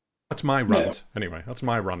 That's my rant. Anyway, that's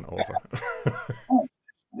my rant over.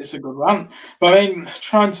 It's a good rant. But I mean,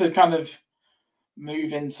 trying to kind of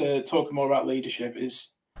move into talking more about leadership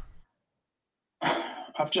is,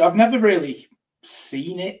 I've never really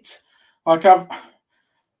seen it. Like, I've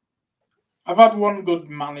had one good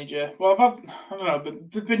manager. Well, I don't know,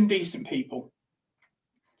 they've been decent people,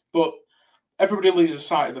 but everybody loses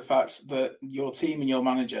sight of the fact that your team and your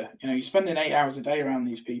manager, you're spending 8 hours a day around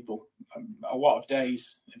these people, a lot of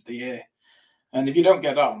days of the year. And if you don't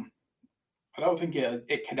get on, I don't think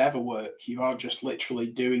it could ever work. You are just literally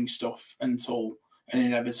doing stuff until an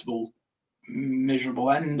inevitable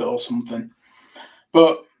miserable end or something.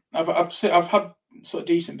 But I've had sort of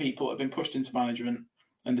decent people that have been pushed into management,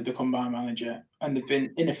 and they've become my manager, and they've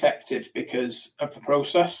been ineffective because of the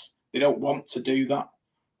process. They don't want to do that.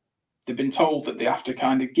 They've been told that they have to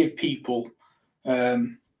kind of give people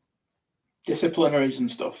disciplinaries and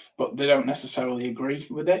stuff, but they don't necessarily agree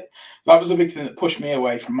with it. That was a big thing that pushed me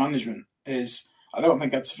away from management, is I don't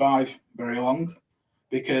think I'd survive very long,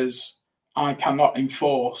 because I cannot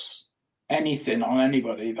enforce anything on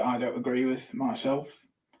anybody that I don't agree with myself.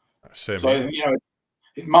 Same. So,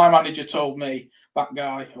 if my manager told me that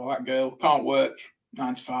guy or that girl can't work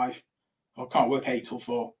 9 to 5 or can't work 8 till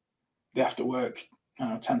 4, they have to work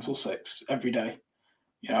 10 till 6 every day.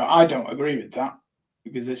 I don't agree with that,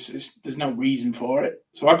 because there's no reason for it.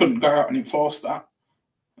 So I couldn't go out and enforce that.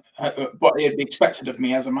 But it'd be expected of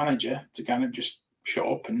me as a manager to kind of just shut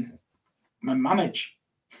up and manage.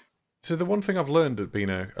 So the one thing I've learned at being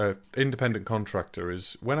an independent contractor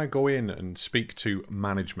is, when I go in and speak to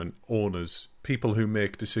management, owners, people who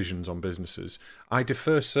make decisions on businesses, I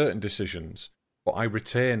defer certain decisions, but I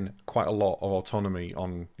retain quite a lot of autonomy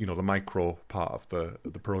on, the micro part of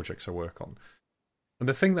the projects I work on. And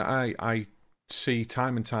the thing that I see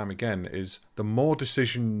time and time again is, the more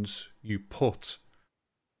decisions you put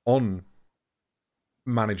on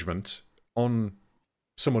management, on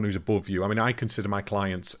someone who's above you. I mean, I consider my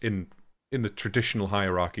clients in the traditional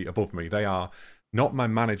hierarchy above me. They are not my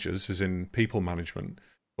managers, as in people management,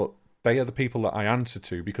 but they are the people that I answer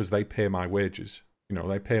to, because they pay my wages.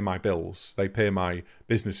 They pay my bills. They pay my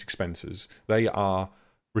business expenses. They are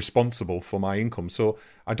responsible for my income. So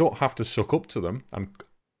I don't have to suck up to them. And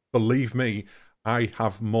believe me, I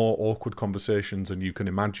have more awkward conversations than you can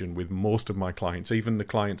imagine with most of my clients, even the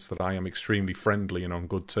clients that I am extremely friendly and on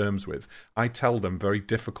good terms with. I tell them very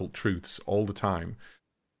difficult truths all the time.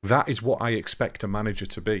 That is what I expect a manager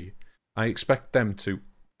to be. I expect them to,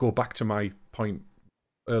 go back to my point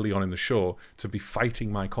early on in the show, to be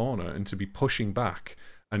fighting my corner and to be pushing back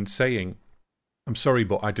and saying, I'm sorry,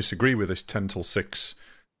 but I disagree with this 10 till 6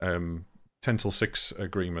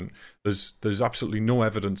 agreement. There's absolutely no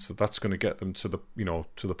evidence that that's going to get them to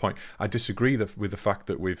the point. I disagree with the fact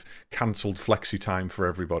that we've cancelled flexi time for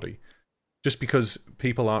everybody. Just because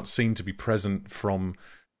people aren't seen to be present from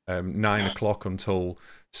 9 o'clock until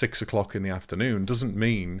 6 o'clock in the afternoon doesn't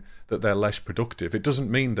mean that they're less productive. It doesn't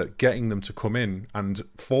mean that getting them to come in and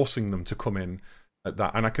forcing them to come in at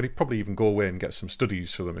that, and I could probably even go away and get some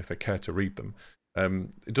studies for them if they care to read them.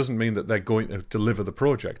 It doesn't mean that they're going to deliver the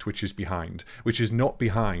project, which is behind, which is not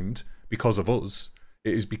behind because of us.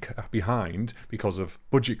 It is behind because of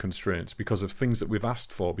budget constraints, because of things that we've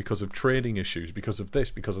asked for, because of training issues, because of this,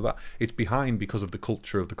 because of that. It's behind because of the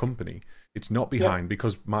culture of the company. It's not behind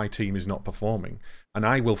because my team is not performing. And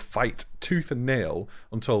I will fight tooth and nail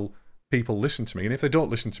until people listen to me. And if they don't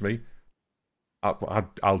listen to me,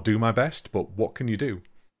 I'll do my best. But what can you do?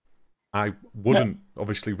 I wouldn't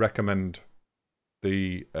obviously recommend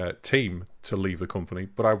the team to leave the company,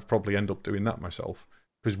 but I would probably end up doing that myself.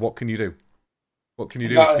 Because what can you do? What can you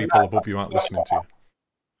do if people above you aren't listening to you?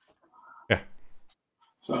 Yeah.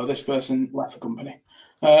 So this person left the company.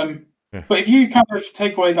 But if you kind of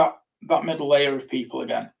take away that middle layer of people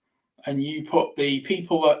again, and you put the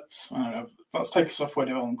people that, I don't know, let's take a software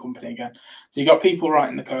development company again. So you've got people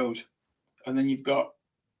writing the code, and then you've got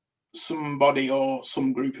somebody or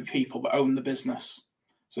some group of people that own the business.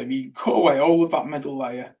 So if you cut away all of that middle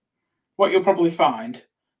layer, what you'll probably find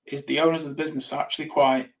is the owners of the business are actually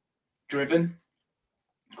quite driven,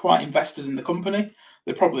 quite invested in the company.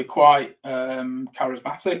 They're probably quite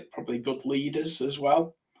charismatic, probably good leaders as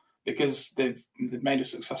well, because they've made a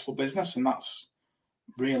successful business, and that's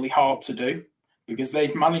really hard to do because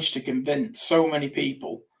they've managed to convince so many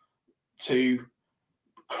people to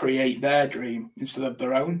create their dream instead of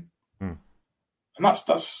their own. And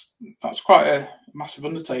that's quite a massive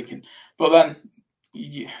undertaking. But then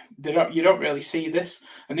you don't really see this,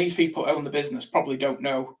 and these people own the business probably don't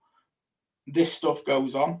know this stuff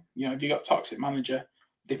goes on. You know, if you got a toxic manager,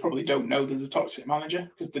 they probably don't know there's a toxic manager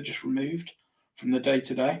because they're just removed from the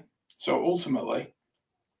day-to-day. So ultimately,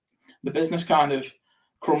 the business kind of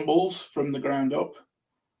crumbles from the ground up,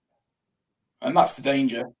 and that's the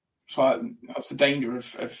danger. So that's the danger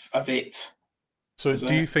of it. So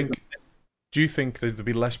do you think there'd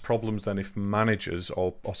be less problems then if managers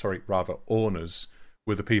or owners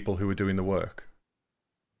were the people who were doing the work?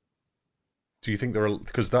 Do you think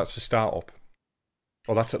because that's a startup,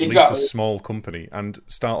 or that's at least a small company, and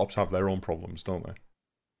startups have their own problems, don't they?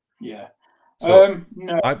 Yeah. So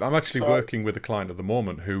no. I'm actually working with a client at the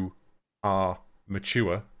moment who are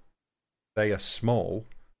mature. They are small,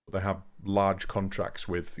 but they have large contracts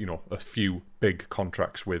with, a few big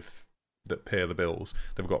contracts with that pay the bills.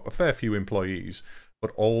 They've got a fair few employees,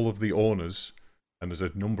 but all of the owners, and there's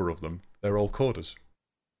a number of them, they're all coders.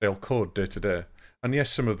 They all code day to day. And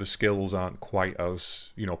yes, some of the skills aren't quite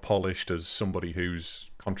as, polished as somebody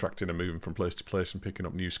who's contracting and moving from place to place and picking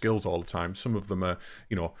up new skills all the time. Some of them are,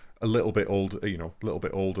 a little bit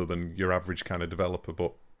older than your average kind of developer,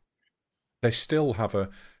 but they still have a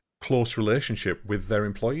close relationship with their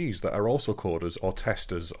employees that are also coders or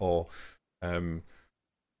testers or,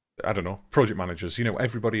 project managers,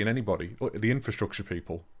 everybody and anybody, the infrastructure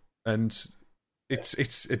people. And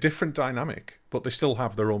it's a different dynamic, but they still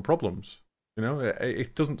have their own problems.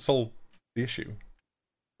 It doesn't solve the issue,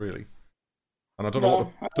 really. And I don't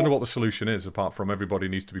know what the solution is, apart from everybody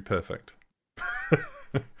needs to be perfect.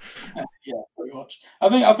 Yeah, pretty much. I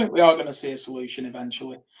think we are going to see a solution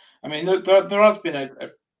eventually. I mean, there has been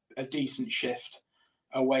a decent shift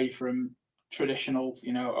away from traditional,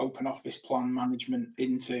 open office plan management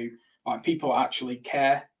into like people actually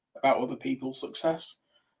care about other people's success.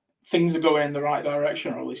 Things are going in the right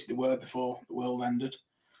direction, or at least they were before the world ended.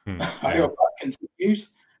 I hope that continues.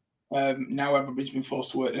 Now everybody's been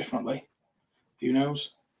forced to work differently. Who knows?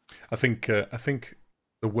 I think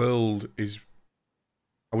the world is.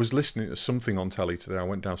 I was listening to something on telly today. I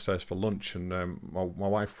went downstairs for lunch, and my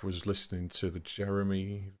wife was listening to the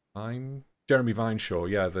Jeremy Vine show.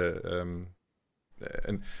 Yeah,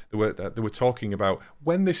 and they were talking about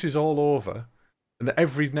when this is all over, and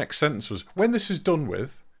every next sentence was when this is done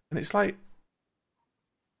with, and it's like.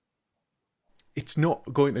 It's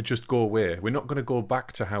not going to just go away. We're not going to go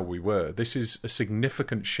back to how we were. This is a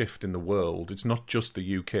significant shift in the world. It's not just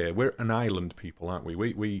the UK. We're an island people, aren't we?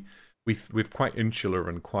 We're quite insular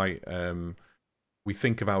and quite. We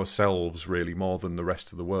think of ourselves really more than the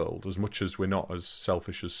rest of the world. As much as we're not as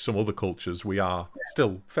selfish as some other cultures, we are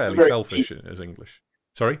still fairly selfish as English.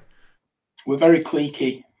 Sorry? We're very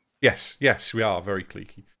cliquey. Yes, we are very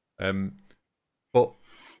cliquey. But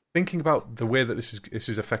thinking about the way that this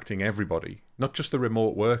is affecting everybody, not just the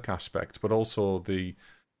remote work aspect, but also the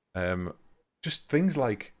just things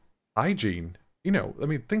like hygiene.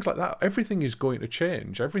 Things like that. Everything is going to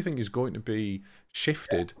change. Everything is going to be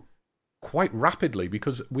shifted quite rapidly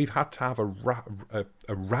because we've had to have a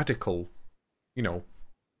radical,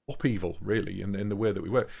 upheaval, really, in the way that we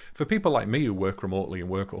work. For people like me who work remotely and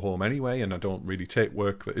work at home anyway, and I don't really take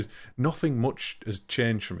work, that is, nothing much has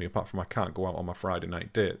changed for me apart from I can't go out on my Friday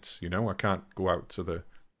night dates. You know, I can't go out to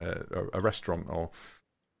a restaurant or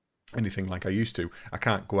anything like I used to. I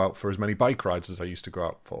can't go out for as many bike rides as I used to go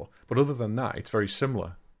out for. But other than that, it's very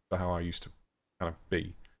similar to how I used to kind of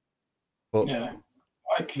be. But yeah,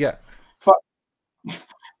 yeah.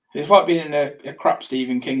 It's like being in a crap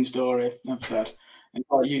Stephen King story, I've said. It's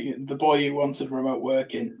like the boy who wanted remote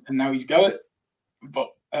working, and now he's got it, but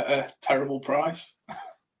at a terrible price.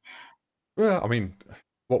 Well, I mean,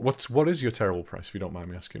 what is your terrible price, if you don't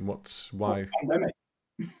mind me asking? Why? Pandemic.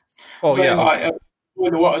 Oh, so, yeah. Like, we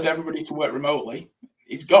wanted everybody to work remotely.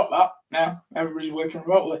 He's got that now. Everybody's working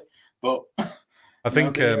remotely. But I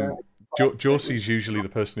think Josie's usually the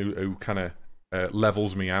person who kind of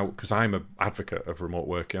levels me out, because I'm an advocate of remote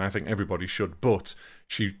working. I think everybody should, but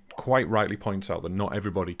she quite rightly points out that not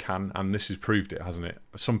everybody can, and this has proved it, hasn't it?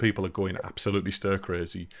 Some people are going absolutely stir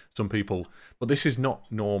crazy. Some people, but this is not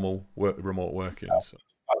normal remote working. So.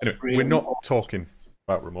 Anyway, we're not talking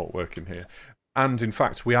about remote working here. And in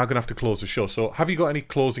fact, we are going to have to close the show. So, have you got any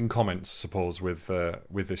closing comments, I suppose, with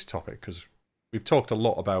this topic? Because we've talked a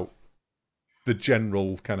lot about the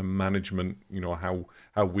general kind of management, you know,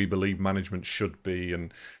 how we believe management should be,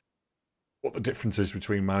 and what the difference is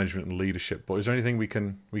between management and leadership. But is there anything we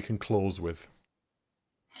can close with?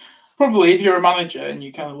 Probably, if you're a manager and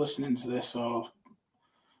you're kind of listening to this, or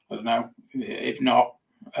I don't know, if not,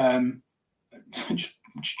 just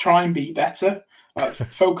try and be better.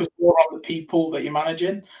 Focus more on the people that you're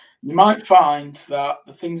managing. You might find that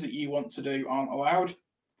the things that you want to do aren't allowed.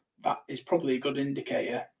 That is probably a good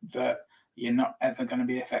indicator that you're not ever going to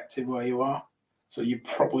be effective where you are. So you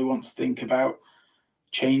probably want to think about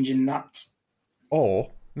changing that.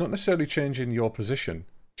 Or not necessarily changing your position,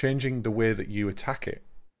 changing the way that you attack it.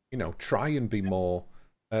 You know, try and be more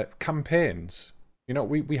campaigns. You know,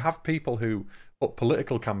 we have people who put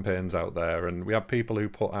political campaigns out there, and we have people who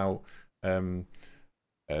put out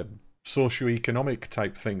socio-economic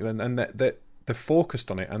type thing, and they're focused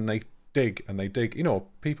on it, and they dig. You know,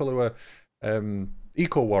 people who are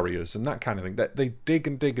eco warriors and that kind of thing, that they dig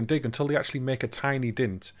and dig and dig until they actually make a tiny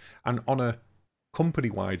dent. And on a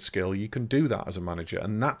company-wide scale, you can do that as a manager,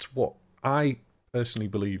 and that's what I personally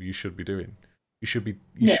believe you should be doing. You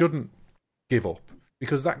shouldn't give up,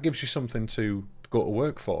 because that gives you something to go to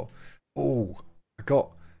work for. Oh, I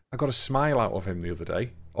got a smile out of him the other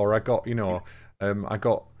day, or I got when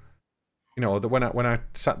I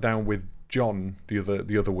sat down with John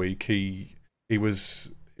the other week, he was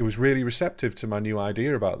really receptive to my new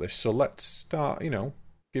idea about this. So let's start,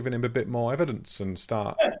 giving him a bit more evidence and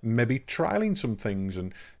start maybe trialing some things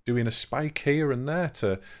and doing a spike here and there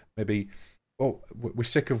to maybe, we're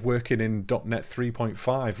sick of working in .NET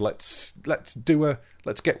 3.5.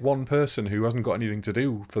 Let's get one person who hasn't got anything to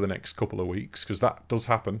do for the next couple of weeks, because that does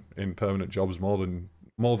happen in permanent jobs more than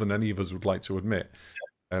any of us would like to admit.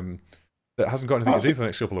 That hasn't got anything to do for the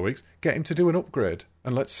next couple of weeks. Get him to do an upgrade,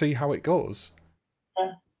 and let's see how it goes.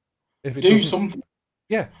 If it do something.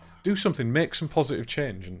 Yeah, do something. Make some positive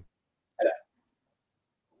change.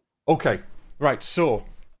 Okay, right. So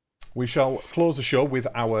we shall close the show with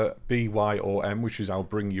our BYOM, which is our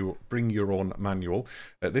Bring Your Own Manual.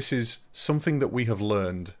 This is something that we have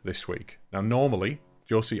learned this week. Now, normally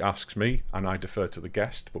Josie asks me, and I defer to the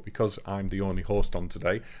guest, but because I'm the only host on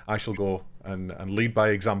today, I shall go and lead by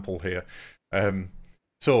example here.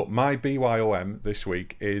 So my BYOM this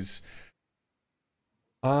week is,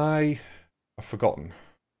 I've forgotten.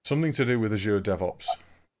 Something to do with Azure DevOps.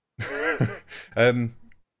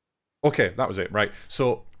 Okay, that was it, right.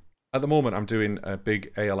 So at the moment, I'm doing a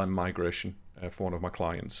big ALM migration for one of my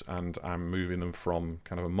clients, and I'm moving them from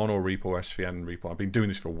kind of a mono repo, SVN repo. I've been doing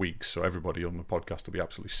this for weeks, so everybody on the podcast will be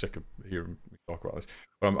absolutely sick of hearing me talk about this.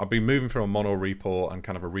 But I've been moving from a mono repo and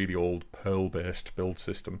kind of a really old Perl-based build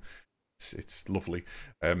system. It's lovely.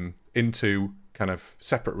 Into kind of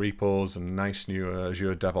separate repos and nice new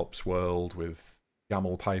Azure DevOps world with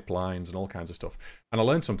YAML pipelines and all kinds of stuff. And I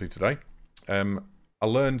learned something today. I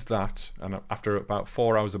learned that, and after about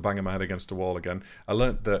 4 hours of banging my head against a wall again, I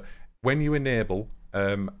learned that when you enable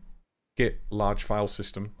Git large file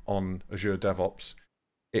system on Azure DevOps,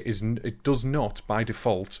 it does not by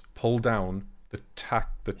default pull down the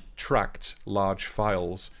tracked large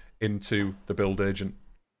files into the build agent.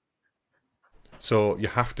 So you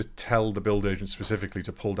have to tell the build agent specifically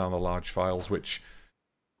to pull down the large files, which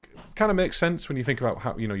kind of makes sense when you think about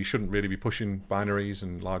how you shouldn't really be pushing binaries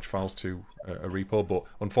and large files to a repo, but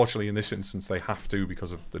unfortunately in this instance they have to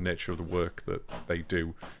because of the nature of the work that they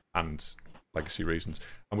do, and legacy reasons.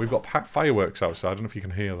 And we've got fireworks outside. I don't know if you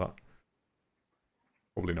can hear that.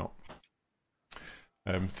 Probably not.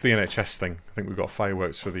 It's the NHS thing. I think we've got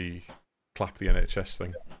fireworks for the clap the NHS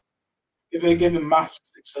thing. If they're giving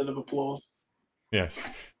masks instead of applause. Yes.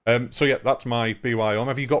 So yeah, that's my BYOM.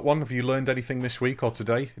 Have you got one? Have you learned anything this week or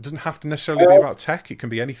today? It doesn't have to necessarily be about tech. It can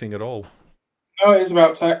be anything at all. No, it is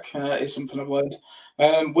about tech. It's something I've learned.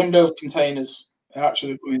 Windows containers are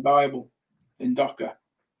actually becoming viable in Docker.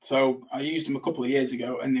 So I used them a couple of years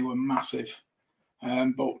ago and they were massive.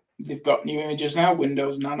 But they've got new images now,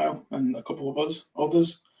 Windows Nano and a couple of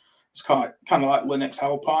others. It's kind of like Linux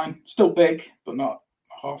Alpine. Still big, but not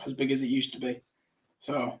half as big as it used to be.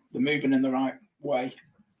 So they're moving in the right way.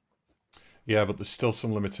 Yeah, but there's still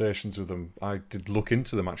some limitations with them. I did look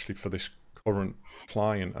into them actually for this current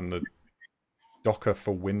client, and the Docker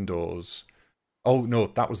for Windows. Oh no,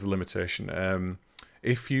 that was the limitation.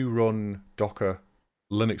 If you run Docker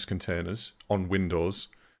Linux containers on Windows,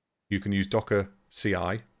 you can use Docker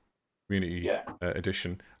CI Community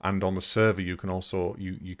Edition, and on the server you can also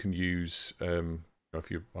you can use if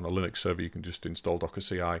you're on a Linux server, you can just install Docker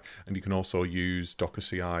CI, and you can also use Docker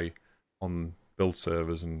CI on build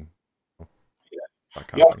servers and that kind of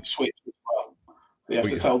thing. You have to switch as well. You have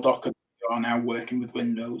to tell Docker that you are now working with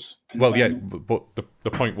Windows. Well, yeah, but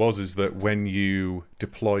the point is that when you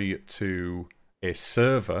deploy it to a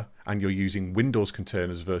server and you're using Windows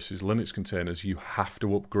containers versus Linux containers, you have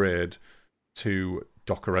to upgrade to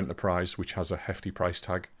Docker Enterprise, which has a hefty price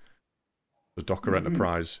tag. The Docker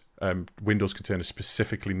Enterprise, Windows containers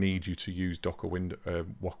specifically need you to use Docker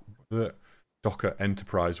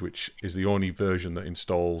Enterprise, which is the only version that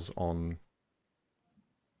installs on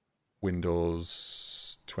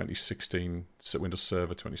Windows 2016, Windows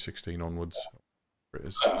Server 2016 onwards. It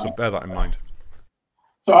is. So bear that in mind.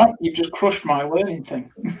 So you've just crushed my learning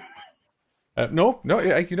thing. No,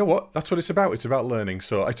 you know what? That's what it's about. It's about learning.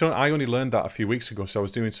 So I only learned that a few weeks ago. So I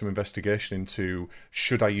was doing some investigation into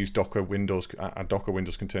should I use Docker Windows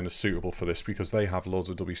containers suitable for this, because they have loads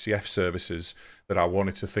of WCF services that I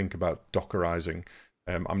wanted to think about Dockerizing.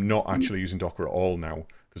 I'm not actually using Docker at all now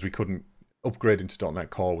because we couldn't. Upgrading to .NET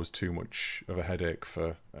Core was too much of a headache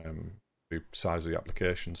for the size of the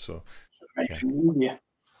application. So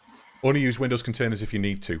only use Windows containers if you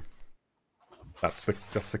need to. That's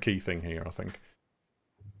the key thing here, I think.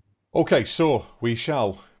 Okay, so we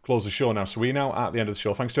shall close the show now. So we're now at the end of the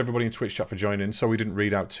show. Thanks to everybody in Twitch chat for joining. So we didn't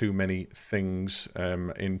read out too many things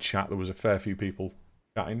in chat. There was a fair few people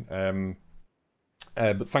chatting.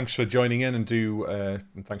 But thanks for joining in, and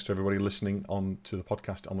thanks to everybody listening on to the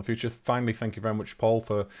podcast on the future. Finally, thank you very much, Paul,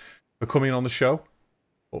 for coming on the show.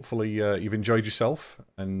 Hopefully you've enjoyed yourself,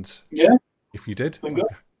 and if you did, I'm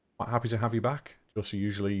quite happy to have you back. Josie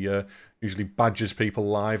usually badgers people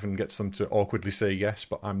live and gets them to awkwardly say yes,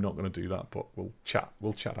 but I'm not going to do that. But we'll chat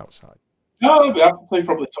outside. No, we'll have to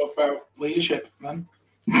probably talk about leadership then.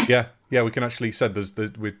 yeah, we can actually said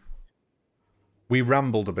we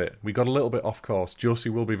rambled a bit. We got a little bit off course. Josie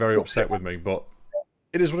will be very upset with me, but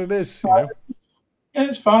it is what it is. You know? Yeah,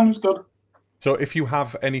 it's fine. It's good. So if you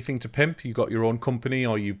have anything to pimp, you got your own company,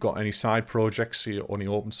 or you've got any side projects, or any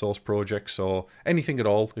open source projects, or anything at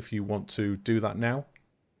all, if you want to do that now,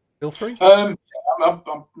 feel free. I'm not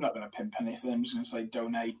going to pimp anything. I'm just going to say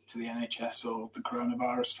donate to the NHS or the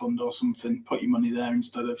coronavirus fund or something. Put your money there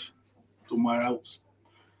instead of somewhere else.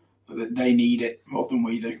 They need it more than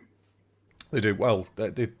we do. They do. Well,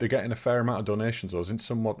 they're getting a fair amount of donations. Was it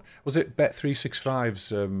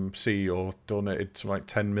Bet365's CEO donated to like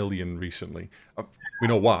 10 million recently? We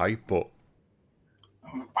know why, but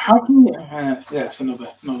how can you? It's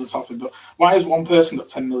another topic. But why has one person got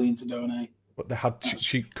 10 million to donate? But they had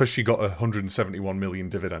because she got 171 million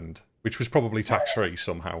dividend, which was probably tax free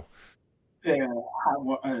somehow. Yeah.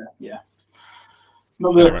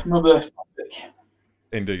 Another topic.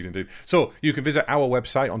 Indeed. So you can visit our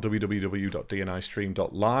website on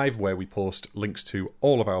www.dnistream.live, where we post links to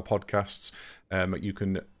all of our podcasts. You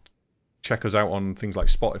can check us out on things like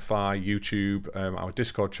Spotify, YouTube, our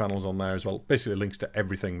Discord channels on there as well. Basically, links to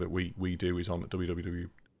everything that we do is on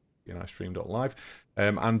www.dnistream.live.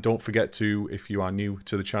 And don't forget to, if you are new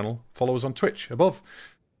to the channel, follow us on Twitch above.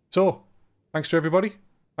 So, thanks to everybody.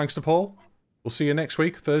 Thanks to Paul. We'll see you next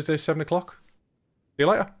week, Thursday, 7 o'clock. See you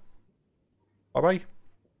later. Bye-bye.